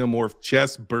 xenomorph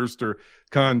chest burster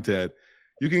content.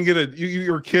 You can get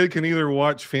your kid can either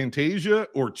watch Fantasia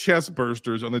or chest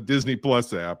bursters on the Disney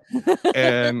Plus app.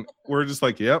 And we're just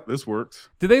like, yep, this works.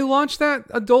 Did they launch that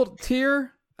adult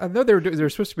tier? I know they're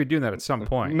supposed to be doing that at some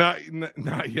point. Not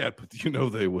yet, but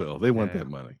they will. They want that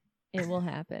money. It will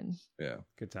happen. Yeah.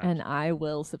 Good time. And I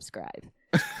will subscribe.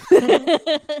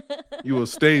 You will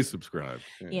stay subscribed.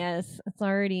 Yeah. Yes,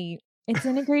 it's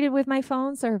integrated with my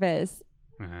phone service.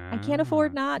 I can't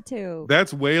afford not to.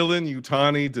 That's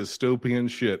Weyland-Yutani dystopian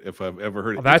shit if I've ever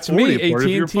heard it. That's me.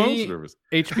 AT&T,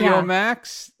 HBO Yeah.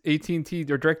 Max, AT&T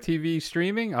or DirecTV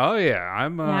streaming. Oh yeah,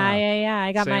 I'm. Yeah.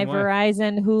 I got my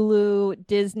Verizon, Hulu,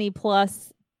 Disney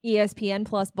Plus, ESPN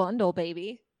Plus bundle,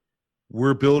 baby.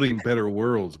 We're building better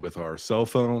worlds with our cell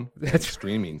phone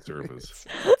streaming service.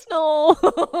 No.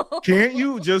 Can't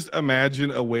you just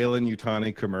imagine a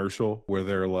Weyland-Yutani commercial where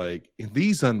they're like, in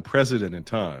these unprecedented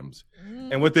times,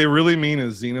 and what they really mean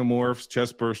is xenomorphs,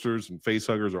 chest bursters, and face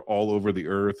huggers are all over the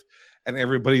earth, and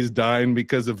everybody's dying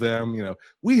because of them.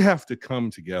 We have to come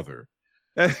together.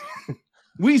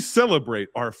 We celebrate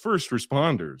our first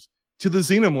responders to the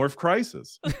xenomorph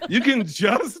crisis. You can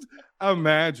just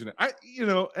imagine it.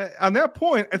 On that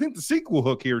point, I think the sequel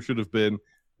hook here should have been,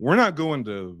 we're not going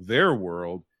to their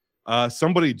world.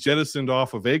 Somebody jettisoned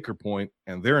off of Acre Point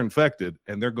and they're infected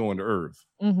and they're going to Earth.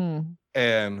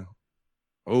 And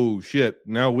oh shit,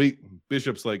 now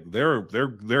Bishop's like, they're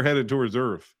headed towards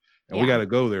Earth and we got to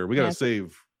go there. We got to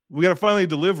we got to finally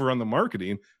deliver on the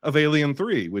marketing of Alien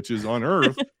 3, which is on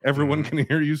Earth. Everyone can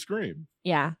hear you scream.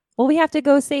 Yeah. Well, we have to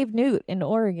go save Newt in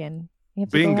Oregon. We have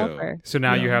to Bingo. go help her. So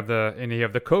now you have the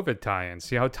COVID tie-in.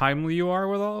 See how timely you are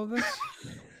with all of this?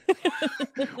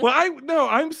 Well,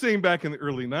 I'm saying back in the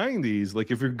early 90s,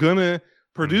 like if you're gonna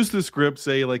produce the script,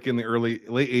 say like in the late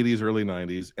 80s, early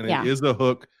 90s, and it is the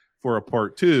hook for a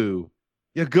part 2,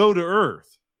 you go to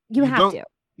Earth. You have to.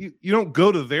 You don't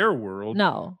go to their world.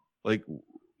 No. Like,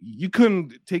 you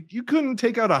couldn't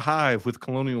take out a hive with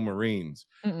Colonial Marines.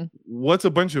 What's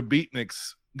a bunch of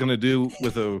beatniks gonna do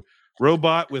with a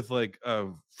robot with like a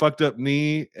fucked up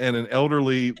knee and an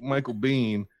elderly Michael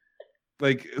Biehn,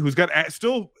 like who's got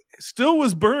still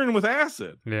was burned with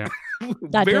acid,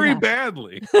 very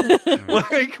badly.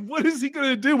 Like, what is he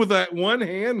gonna do with that one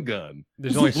handgun?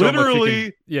 There's only so literally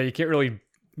much you can't really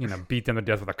beat them to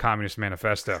death with a communist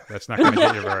manifesto. That's not gonna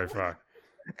get you very far.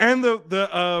 And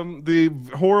the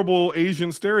horrible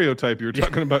Asian stereotype you were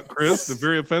talking about, Chris, the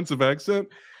very offensive accent.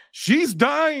 She's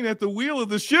dying at the wheel of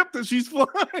the ship that she's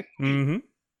flying.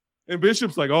 And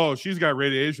Bishop's like, oh, she's got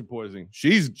radiation poisoning.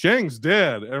 Chang's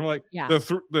dead. And I'm like,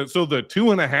 so the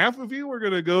 2.5 of you are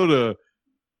gonna go to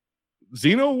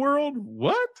Xeno World?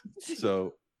 What?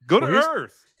 So go to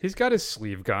Earth. He's got his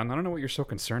sleeve gun. I don't know what you're so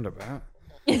concerned about.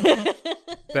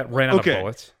 That ran out of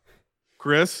bullets.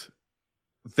 Chris,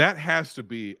 that has to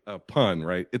be a pun,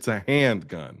 right? It's a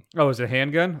handgun. Oh, is it a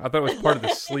handgun? I thought it was part of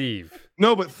the sleeve.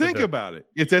 No, but think about it.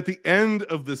 It's at the end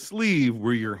of the sleeve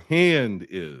where your hand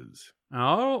is.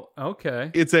 Oh,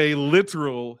 okay. It's a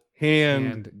literal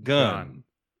hand gun.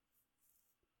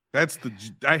 That's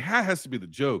that has to be the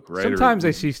joke, right? Sometimes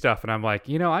I see stuff and I'm like,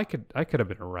 I could have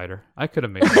been a writer. I could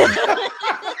have made it.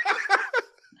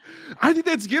 I think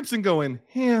that's Gibson going,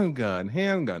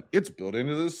 handgun. It's built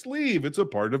into the sleeve. It's a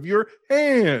part of your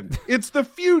hand. It's the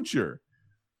future.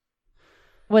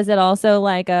 Was it also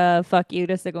like a fuck you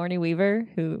to Sigourney Weaver,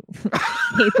 who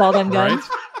hates all them guns? Right?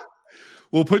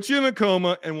 We'll put you in a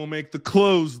coma and we'll make the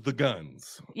clothes the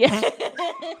guns. Yeah.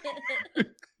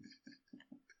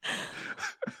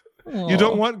 You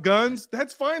don't want guns?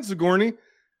 That's fine, Sigourney.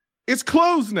 It's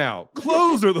clothes now.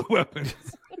 Clothes are the weapons.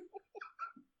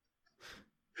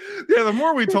 Yeah, the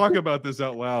more we talk about this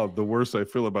out loud, the worse I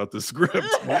feel about the script.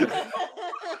 I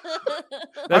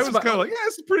was kind of like, yeah,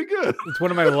 it's pretty good. It's one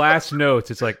of my last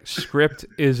notes. It's like, script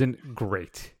isn't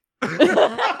great.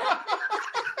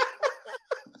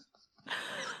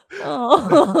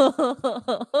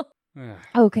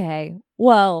 Okay,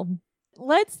 well,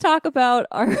 let's talk about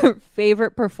our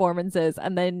favorite performances,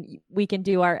 and then we can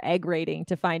do our egg rating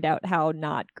to find out how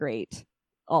not great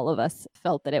all of us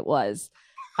felt that it was.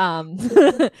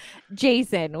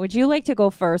 Jason, would you like to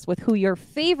go first with who your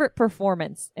favorite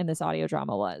performance in this audio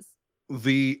drama was?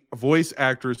 The voice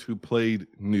actress who played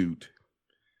Newt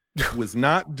was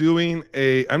not doing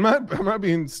I'm not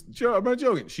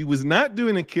joking. She was not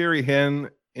doing a Carrie Henn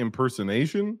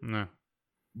impersonation. No.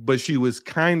 But she was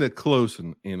kind of close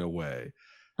in a way.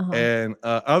 And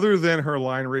other than her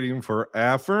line reading for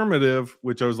affirmative,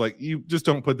 which I was like, you just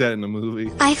don't put that in the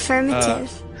movie.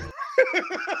 Affirmative.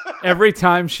 Every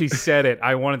time she said it,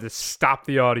 I wanted to stop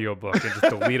the audiobook and just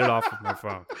delete it off of my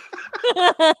phone.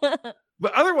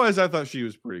 But otherwise, I thought she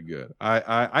was pretty good.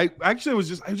 I actually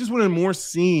I just wanted more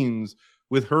scenes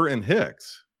with her and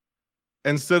Hicks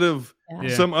instead of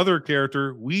some other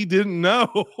character we didn't know.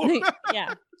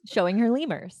 Yeah, showing her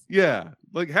lemurs. Yeah,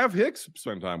 like have Hicks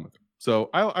spend time with her.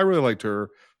 So I really liked her.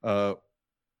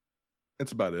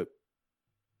 That's about it.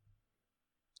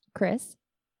 Chris?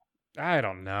 I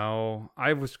don't know.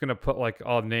 I was going to put like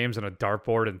all names on a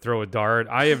dartboard and throw a dart.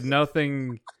 I have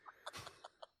nothing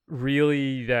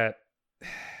really that...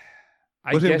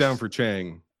 Put him down for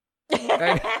Chang.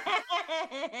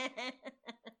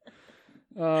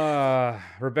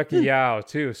 Rebecca Yao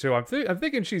too. So I'm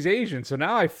thinking she's Asian. So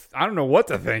now I don't know what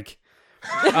to think.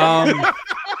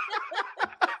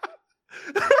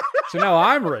 So now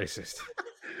I'm racist.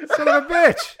 Son of a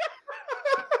bitch.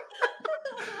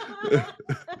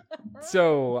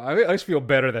 So I just feel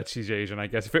better that she's Asian, I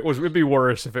guess. It'd be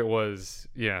worse if it was,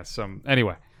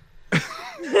 anyway.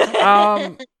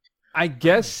 I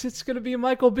guess it's going to be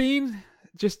Michael Biehn.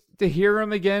 Just to hear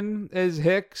him again as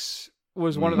Hicks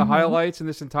was one of the highlights in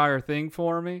this entire thing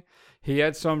for me. He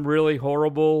had some really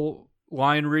horrible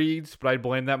line reads, but I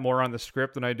blame that more on the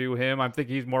script than I do him. I'm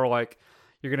thinking he's more like,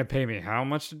 you're going to pay me how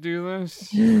much to do this?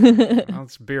 Well,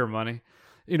 it's beer money.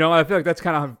 I feel like that's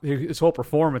kind of how his whole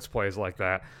performance plays like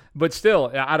that. But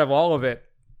still, out of all of it,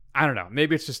 I don't know.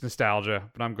 Maybe it's just nostalgia,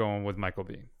 but I'm going with Michael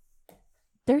Biehn.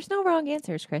 There's no wrong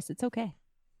answers, Chris. It's okay.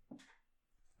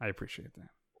 I appreciate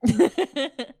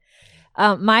that.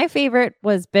 My favorite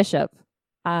was Bishop.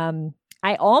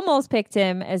 I almost picked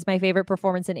him as my favorite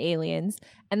performance in Aliens.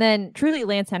 And then truly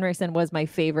Lance Henriksen was my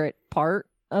favorite part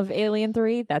of Alien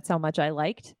 3. That's how much I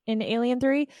liked in Alien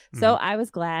 3. So I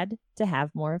was glad to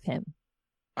have more of him.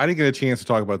 I didn't get a chance to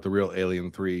talk about the real Alien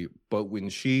 3, but when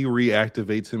she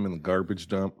reactivates him in the garbage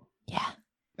dump,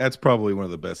 that's probably one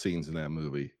of the best scenes in that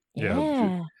movie.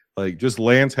 Yeah. Like just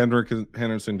Lance Henriksen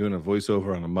doing a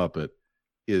voiceover on a Muppet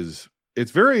it's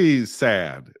very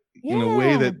sad in a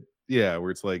way that,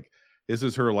 where it's like, this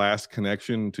is her last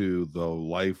connection to the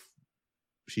life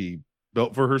she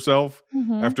built for herself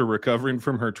after recovering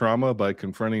from her trauma by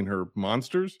confronting her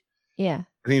monsters. Yeah.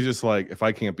 And he's just like, if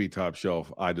I can't be top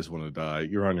shelf, I just want to die.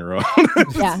 You're on your own.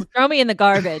 Yeah. Throw me in the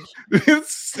garbage.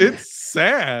 It's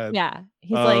sad. Yeah.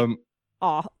 He's like,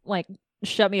 oh, like,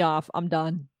 shut me off. I'm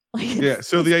done. Like,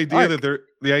 so the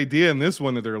idea in this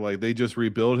one that they're like, they just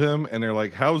rebuild him and they're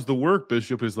like, how's the work,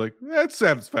 Bishop? Is like, that's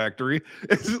satisfactory.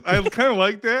 I kind of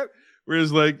like that.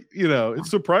 Whereas, like, it's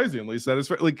surprisingly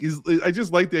satisfying. Like, I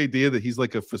just like the idea that he's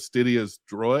like a fastidious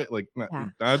droid. Like, not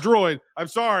a droid. I'm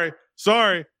sorry,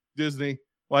 Disney.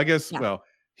 Well, I guess,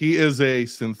 he is a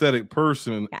synthetic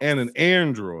person and an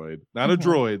android, not a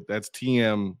droid. That's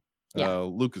TM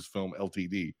Lucasfilm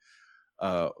Ltd.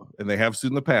 And they have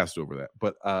sued in the past over that.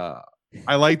 But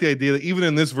I like the idea that even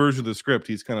in this version of the script,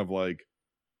 he's kind of like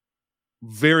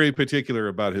very particular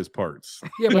about his parts.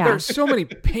 Yeah, but there's so many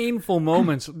painful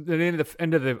moments at the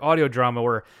end of the audio drama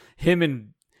where him and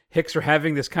Hicks are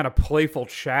having this kind of playful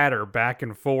chatter back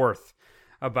and forth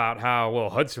about how, well,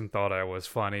 Hudson thought I was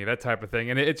funny, that type of thing.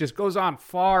 And it just goes on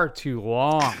far too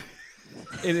long.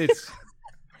 And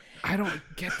I don't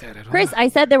get that at all. Chris, I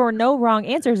said there were no wrong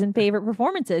answers in favorite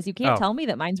performances. You can't tell me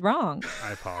that mine's wrong.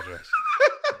 I apologize.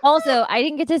 Also, I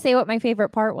didn't get to say what my favorite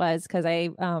part was because I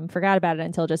forgot about it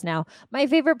until just now. My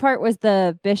favorite part was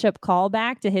the Bishop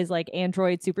callback to his like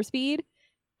android super speed.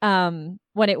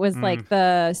 When it was like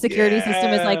the security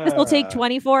system is like, this will take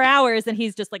 24 hours. And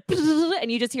he's just like,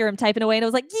 and you just hear him typing away. And I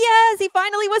was like, yes, he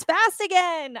finally was fast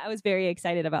again. I was very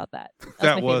excited about that.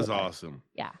 That was awesome.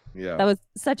 Yeah. Yeah. That was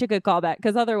such a good callback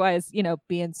because otherwise,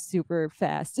 being super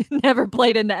fast never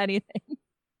played into anything.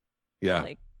 Yeah.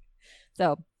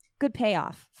 So good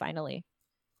payoff finally,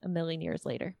 a million years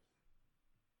later.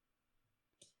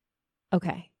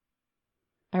 Okay.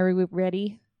 Are we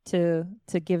ready to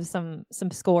give some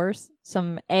scores,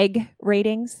 some egg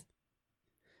ratings?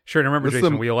 Sure. And remember,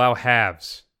 Jason, we allow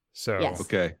halves. So yes.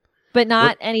 Okay. But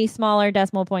not any smaller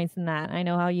decimal points than that. I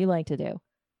know how you like to do.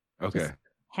 Okay. Just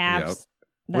halves.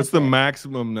 Yep. What's the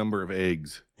maximum number of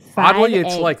eggs? Oddly,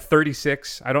 it's like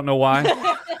 36. I don't know why.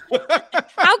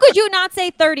 How could you not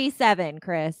say 37,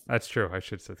 Chris? That's true. I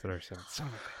should say 37. Son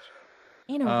of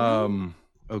a bitch.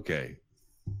 Okay.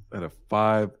 Out of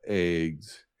 5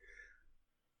 eggs.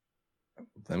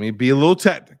 Let me be a little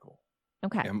technical.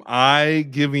 Okay. Am I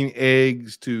giving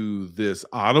eggs to this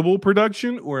Audible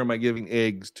production or am I giving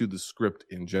eggs to the script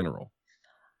in general?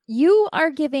 You are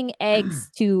giving eggs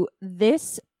to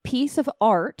this piece of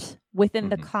art within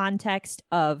the context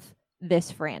of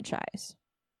this franchise.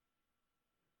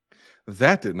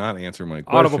 That did not answer my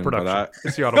question. Audible production.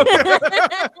 It's the Audible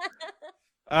production.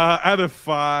 Out of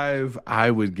 5,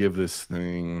 I would give this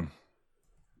thing.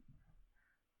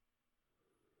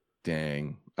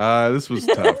 Dang. This was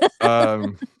tough. I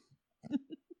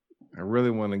really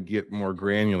want to get more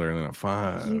granular than a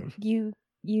 5. You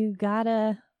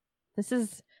gotta. This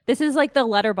is like the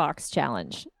letterbox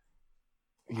challenge.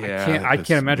 Yeah, I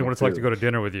can't imagine what it's like to go to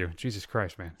dinner with you. Jesus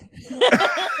Christ, man.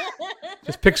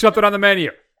 Just pick something on the menu.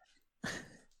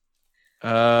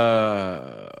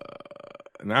 Now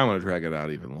I'm gonna drag it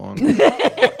out even longer.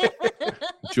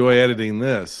 Enjoy editing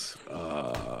this.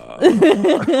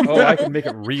 I can make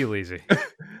it real easy.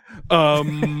 No,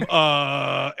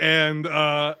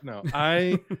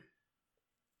 I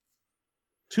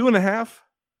 2.5.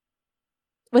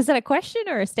 Was that a question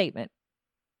or a statement?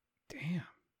 Damn.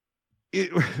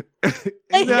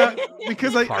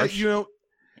 Because I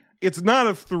it's not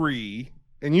a 3,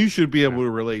 and you should be able to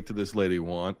relate to this, Lady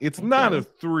Juan. It's not a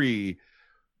 3,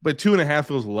 but 2.5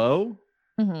 feels low.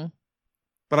 Mm-hmm.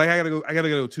 But I gotta go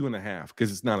 2.5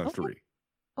 because it's not a 3.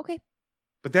 Okay.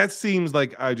 But that seems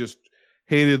like I just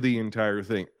hated the entire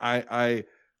thing. I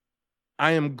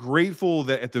am grateful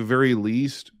that at the very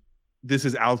least this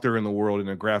is out there in the world in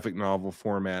a graphic novel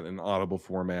format and Audible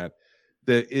format.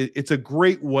 That it's a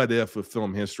great what if of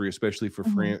film history, especially for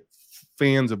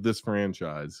fans of this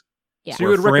franchise. Yeah. So you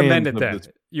would recommend it then?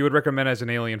 You would recommend as an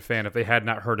Alien fan if they had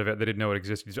not heard of it, they didn't know it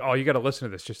existed. Oh, you got to listen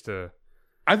to this just to.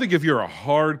 I think if you're a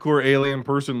hardcore Alien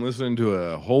person listening to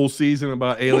a whole season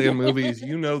about Alien movies,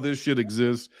 you know this shit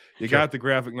exists. You got the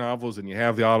graphic novels and you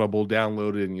have the Audible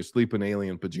downloaded and you sleep in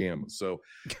Alien pajamas. So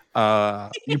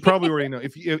you probably already know.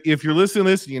 If you're listening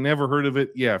to this and you never heard of it,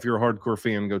 if you're a hardcore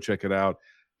fan, go check it out.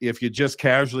 If you just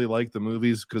casually like the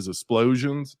movies because of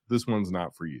explosions, this one's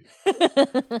not for you.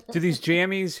 Do these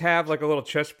jammies have like a little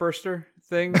chest burster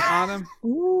thing on them?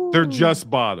 They're just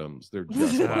bottoms. They're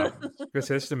just bottoms. This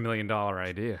is a $1 million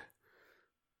idea.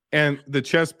 And the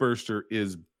chest burster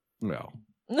is,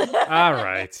 All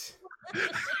right.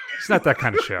 It's not that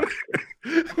kind of show.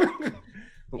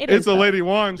 It's a Lady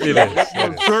Wan show.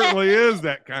 It certainly is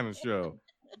that kind of show.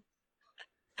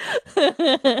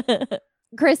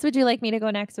 Chris, would you like me to go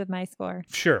next with my score?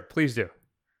 Sure, please do.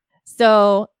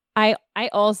 So I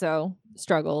also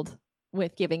struggled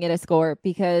with giving it a score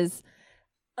because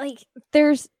it's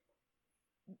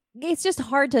just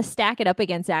hard to stack it up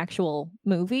against actual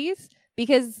movies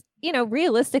because,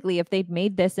 realistically, if they'd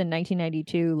made this in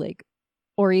 1992,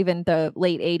 or even the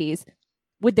late 80s,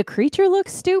 would the creature look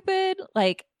stupid?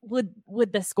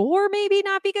 Would the score maybe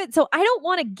not be good? So I don't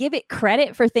want to give it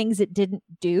credit for things it didn't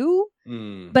do,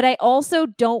 but I also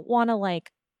don't want to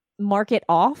mark it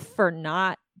off for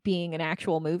not being an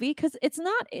actual movie because it's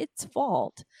not its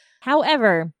fault.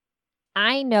 However,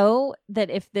 I know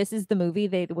that if this is the movie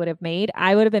they would have made,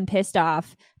 I would have been pissed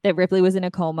off that Ripley was in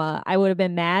a coma. I would have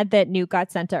been mad that Newt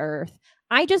got sent to Earth.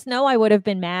 I just know I would have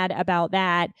been mad about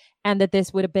that and that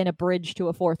this would have been a bridge to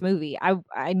a fourth movie.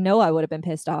 I know I would have been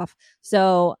pissed off.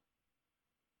 So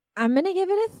I'm going to give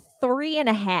it a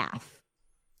 3.5.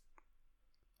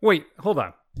 Wait, hold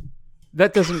on.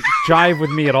 That doesn't jive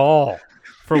with me at all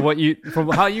from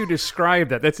how you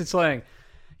described that. That's it's like,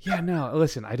 yeah, no,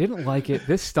 listen, I didn't like it.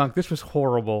 This stunk. This was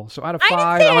horrible. So out of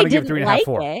 5, I'm going to give it 3.5,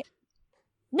 4.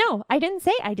 No, I didn't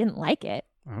say I didn't like it.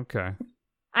 Okay.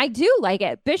 I do like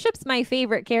it. Bishop's my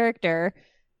favorite character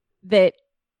that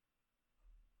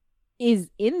is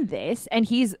in this, and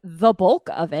he's the bulk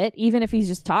of it, even if he's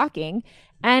just talking.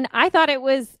 And I thought it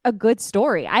was a good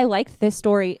story. I liked this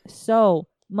story so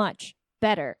much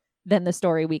better than the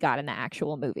story we got in the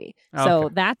actual movie. Okay. So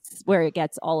that's where it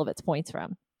gets all of its points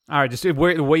from. All right, just the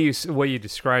way you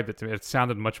described it to me, it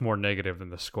sounded much more negative than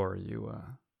the score you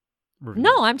reviewed.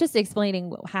 No, I'm just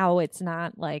explaining how it's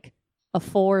not like a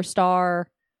 4-star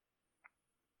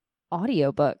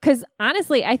audiobook. Because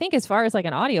honestly, I think as far as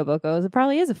an audiobook goes, it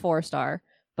probably is a 4-star.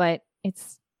 But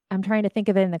I'm trying to think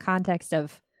of it in the context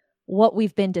of what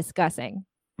we've been discussing.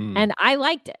 And I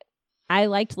liked it. I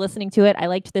liked listening to it. I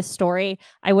liked this story.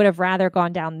 I would have rather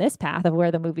gone down this path of where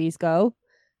the movies go.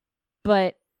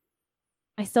 But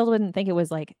I still wouldn't think it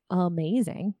was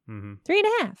amazing.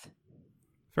 3.5.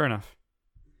 Fair enough.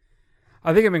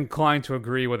 I think I'm inclined to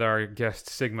agree with our guest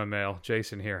Sigma male,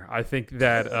 Jason here. I think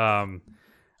that I'm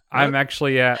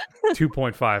actually at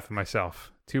 2.5 for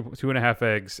myself. 2.5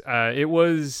 eggs. It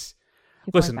was,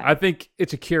 2. Listen, 5. I think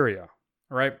it's a curio,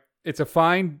 right? It's a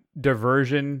fine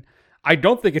diversion. I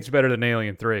don't think it's better than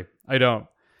Alien 3. I don't.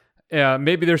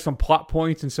 Maybe there's some plot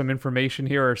points and some information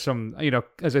here or some,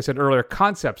 as I said earlier,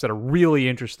 concepts that are really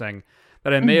interesting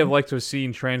that I may have liked to have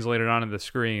seen translated onto the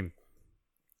screen.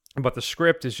 But the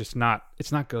script is just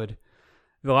it's not good.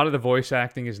 A lot of the voice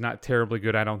acting is not terribly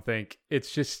good, I don't think.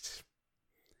 It's just,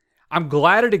 I'm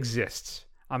glad it exists.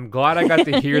 I'm glad I got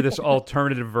to hear this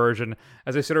alternative version.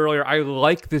 As I said earlier, I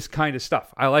like this kind of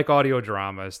stuff. I like audio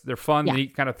dramas. They're fun,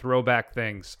 neat kind of throwback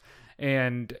things.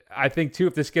 And I think, too,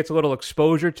 if this gets a little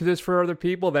exposure to this for other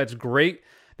people, that's great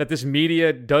that this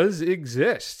media does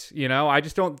exist. You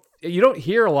don't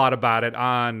hear a lot about it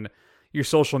on your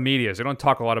social medias. They don't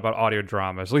talk a lot about audio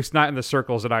dramas, at least not in the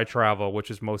circles that I travel,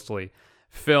 which is mostly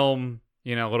film,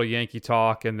 a little Yankee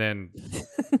talk, and then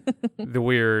the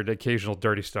weird occasional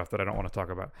dirty stuff that I don't want to talk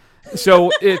about.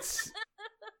 So it's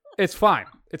fine.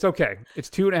 It's okay. It's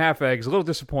 2.5 eggs, a little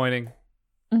disappointing,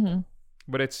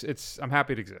 but it's I'm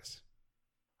happy it exists.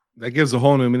 That gives a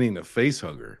whole new meaning to face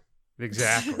hugger.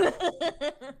 Exactly.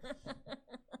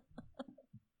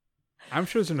 I'm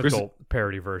sure there's an adult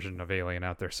parody version of Alien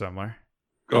out there somewhere.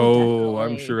 Oh,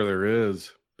 I'm sure there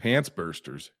is. Pants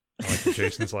bursters.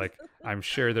 Jason's like, I'm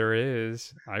sure there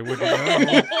is. I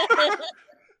wouldn't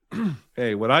know.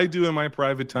 Hey, what I do in my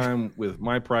private time with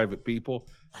my private people,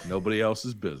 nobody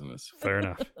else's business. Fair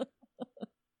enough.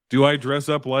 Do I dress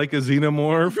up like a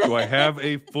xenomorph? Do I have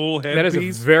a full headpiece? That is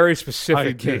a very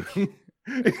specific kink.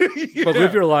 Yeah. But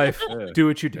live your life. Yeah. Do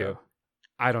what you do. Yeah.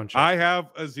 I don't judge. I have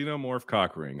a xenomorph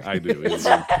cock ring. I do.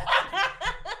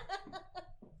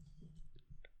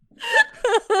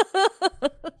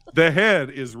 The head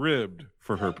is ribbed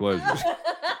for her pleasure.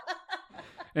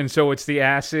 And so it's the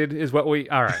acid is what we...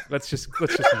 All right, let's just move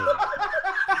on.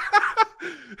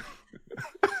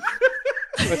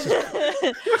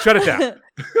 Shut it down.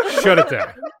 Shut it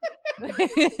down.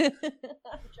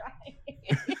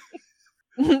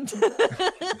 I'm trying.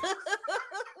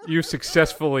 You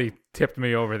successfully tipped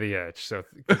me over the edge, so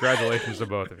congratulations to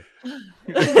both of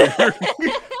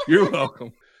you. You're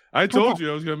welcome. I told you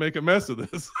I was going to make a mess of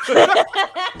this.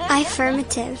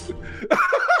 Affirmative.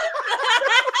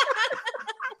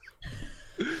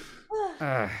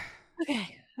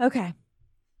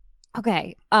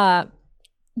 Okay.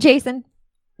 Jason,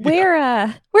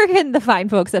 Where can the fine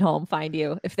folks at home find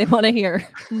you if they want to hear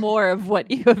more of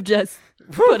what you have just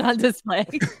put on display?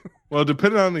 Well,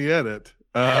 depending on the edit.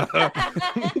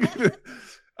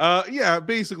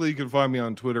 Basically you can find me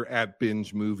on Twitter at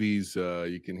Binge Movies.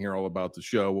 You can hear all about the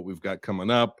show, what we've got coming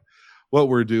up, what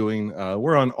we're doing.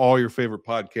 We're on all your favorite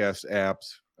podcast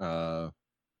apps.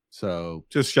 So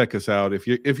just check us out.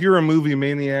 If you're a movie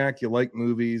maniac, you like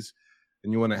movies,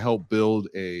 and you want to help build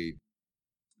a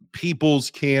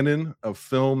people's canon of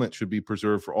film that should be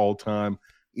preserved for all time,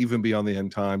 even beyond the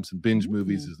end times, and Binge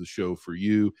Movies is the show for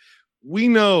you. We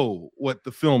know what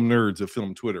the film nerds of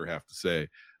Film Twitter have to say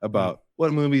about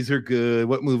what movies are good,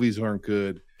 what movies aren't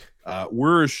good.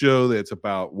 We're a show that's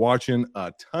about watching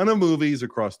a ton of movies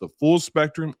across the full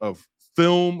spectrum of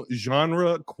film,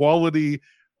 genre, quality,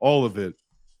 all of it.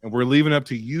 And we're leaving up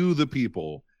to you, the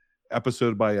people,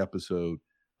 episode by episode,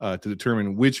 to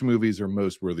determine which movies are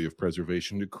most worthy of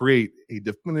preservation to create a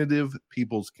definitive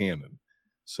people's canon.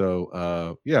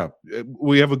 So,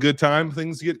 we have a good time.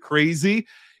 Things get crazy.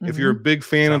 If you're a big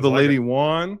fan of the Lady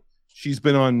Wan, she's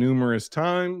been on numerous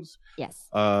times. Yes.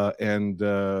 I haven't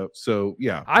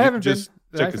just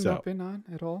check us out. Been on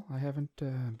at all. I haven't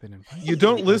been invited. You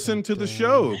don't listen to the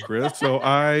show, Chris, so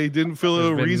I didn't feel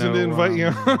a reason to invite you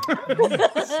on.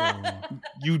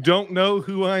 You don't know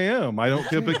who I am. I don't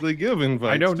typically give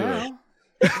invites. I know now.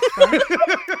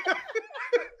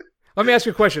 Let me ask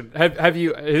you a question. Have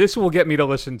you? This will get me to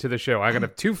listen to the show. I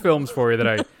got 2 films for you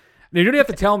that you don't have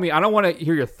to tell me. I don't want to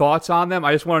hear your thoughts on them.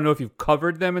 I just want to know if you've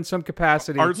covered them in some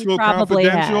capacity. Art School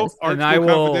Confidential.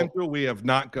 Confidential. We have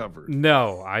not covered.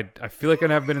 No, I feel like I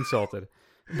have been insulted,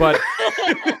 but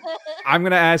I'm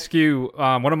going to ask you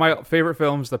one of my favorite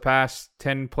films the past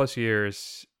 10 plus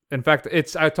years. In fact,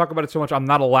 I talk about it so much I'm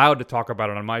not allowed to talk about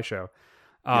it on my show.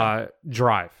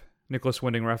 Drive. Nicholas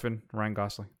Winding Refn, Ryan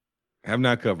Gosling. Have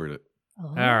not covered it. Oh.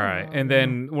 All right, and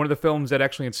then one of the films that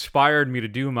actually inspired me to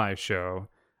do my show,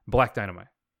 Black Dynamite.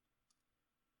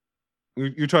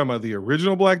 You're talking about the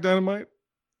original Black Dynamite?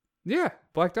 Yeah,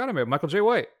 Black Dynamite, Michael J.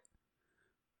 White.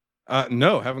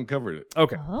 No, haven't covered it.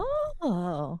 Okay.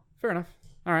 Oh. Fair enough.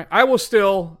 All right. I will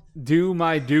still do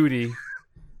my duty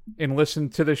and listen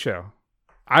to the show.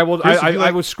 I will. I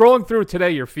was scrolling through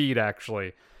today your feed,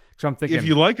 actually. So I'm thinking, if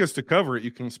you like us to cover it,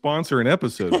 you can sponsor an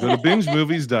episode. Go to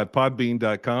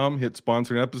bingemovies.podbean.com, hit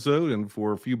sponsor an episode, and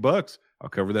for a few bucks, I'll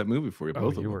cover that movie for you.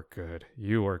 Both of them. Were good.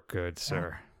 You were good,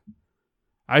 sir.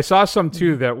 I saw some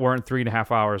too that weren't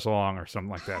 3.5 hours long or something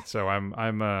like that. So I'm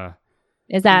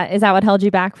Is that what held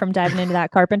you back from diving into that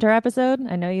Carpenter episode?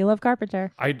 I know you love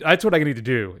Carpenter. That's what I need to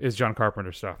do is John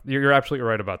Carpenter stuff. You're absolutely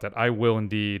right about that. I will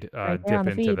indeed dip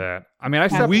into that. I mean, I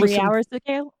still 3 hours to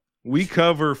kill. We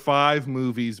cover 5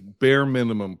 movies bare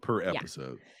minimum per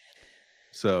episode. Yeah.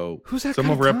 So who's that?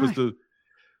 Some of our episodes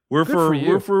we're for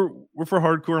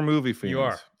hardcore movie fans. You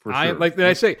are. For sure. Like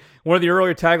I say, one of the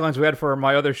earlier taglines we had for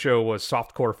my other show was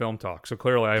softcore film talk. So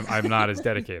clearly I'm not as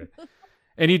dedicated.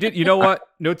 And you know what?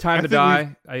 No Time to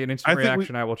Die. An instant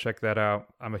reaction. I will check that out.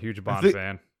 I'm a huge Bond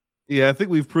fan. Yeah, I think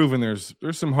we've proven there's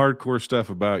some hardcore stuff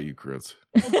about you, Chris.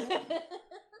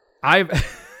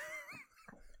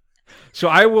 So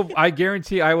I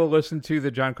guarantee I will listen to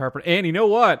the John Carpenter. And you know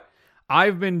what?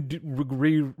 I've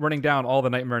been running down all the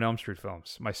Nightmare on Elm Street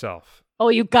films myself. Oh,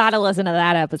 you got to listen to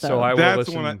that episode. So I will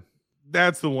listen.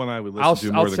 That's the one I would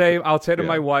listen to. I'll say to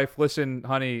my wife, listen,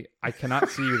 honey, I cannot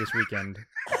see you this weekend.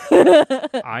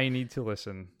 I need to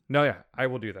listen. No, yeah, I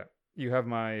will do that. You have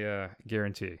my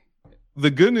guarantee.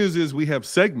 The good news is we have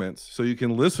segments, so you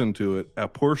can listen to it a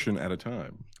portion at a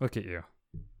time. Look at you.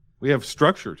 We have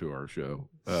structure to our show.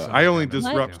 I only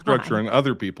disrupt structure on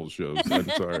other people's shows. I'm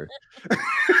sorry.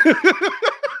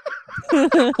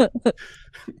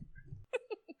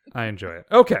 I enjoy it.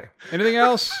 Okay. Anything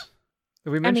else?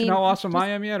 Have we mentioned how awesome I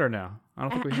am yet, or no? I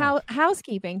don't think we have.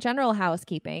 Housekeeping, general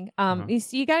housekeeping.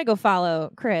 You got to go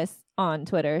follow Chris on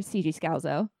Twitter, CG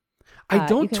Scalzo. I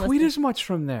don't tweet as much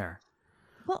from there.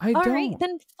 Well, all right,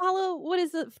 then follow. What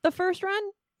is the first run?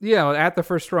 Yeah, at the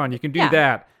first run, you can do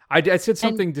that. I said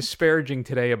something disparaging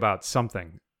today about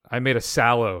something. I made a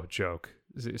Sallow joke,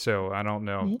 so I don't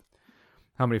know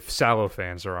how many Sallow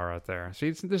fans there are out there.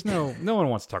 See, there's no one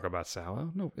wants to talk about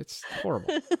Sallow. No, it's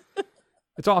horrible.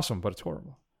 It's awesome, but it's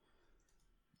horrible.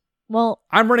 Well,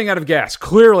 I'm running out of gas.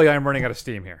 Clearly, I'm running out of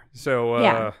steam here.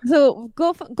 So so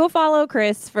go follow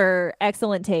Chris for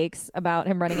excellent takes about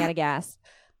him running out of gas.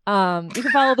 You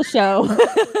can follow the show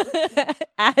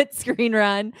at Screen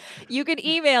Run. You can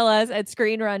email us at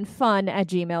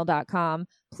screenrunfun@gmail.com.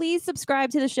 Please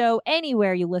subscribe to the show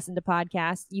anywhere you listen to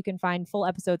podcasts. You can find full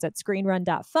episodes at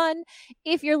screenrun.fun.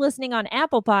 If you're listening on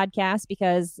Apple Podcasts,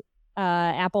 because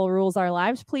Apple rules our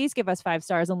lives. Please give us 5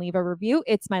 stars and leave a review.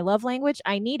 It's my love language.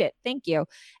 I need it. Thank you.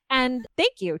 And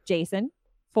thank you, Jason,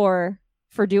 for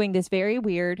doing this very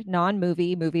weird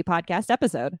non-movie podcast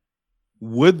episode.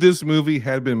 Would this movie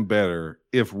have been better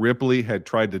if Ripley had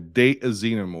tried to date a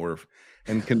xenomorph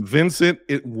and convince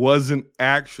it wasn't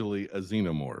actually a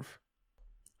xenomorph?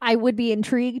 I would be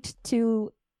intrigued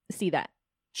to see that.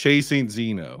 Chasing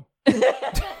Xeno.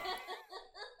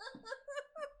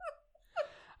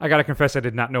 I gotta confess, I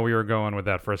did not know we were going with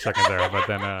that for a second there, but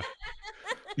then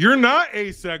you're not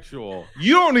asexual.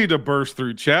 You don't need to burst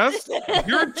through chest.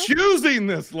 You're choosing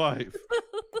this life.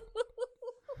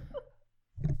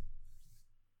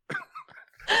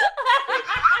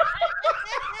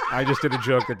 I just did a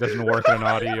joke that doesn't work in an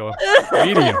audio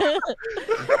medium.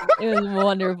 It was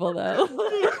wonderful, though.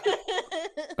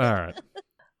 All right.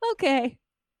 Okay.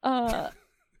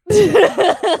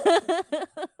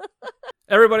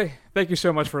 Everybody, thank you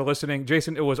so much for listening.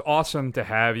 Jason, it was awesome to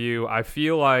have you. I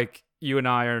feel like you and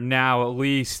I are now at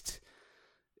least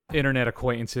internet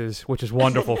acquaintances, which is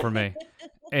wonderful for me.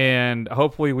 And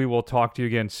hopefully we will talk to you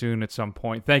again soon at some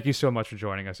point. Thank you so much for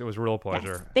joining us. It was a real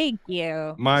pleasure. Yes, thank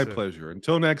you. My pleasure.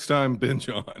 Until next time, binge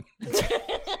on.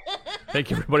 Thank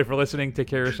you, everybody, for listening. Take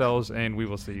care of yourselves, and we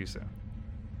will see you soon.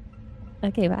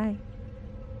 Okay, bye.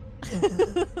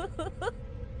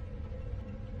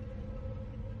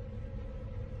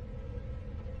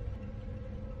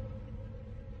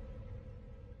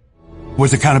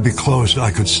 With the canopy closed,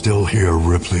 I could still hear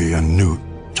Ripley and Newt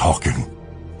talking.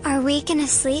 Are we gonna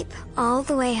sleep all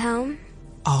the way home?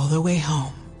 All the way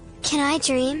home. Can I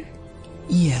dream?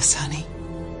 Yes, honey.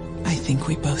 I think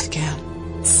we both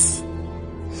can.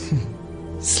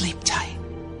 Sleep tight.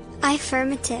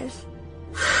 Affirmative.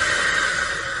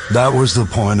 That was the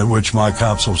point at which my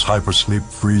capsule's hypersleep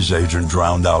freeze agent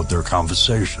drowned out their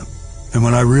conversation. And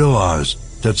when I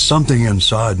realized that something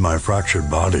inside my fractured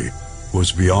body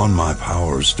was beyond my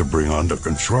powers to bring under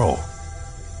control.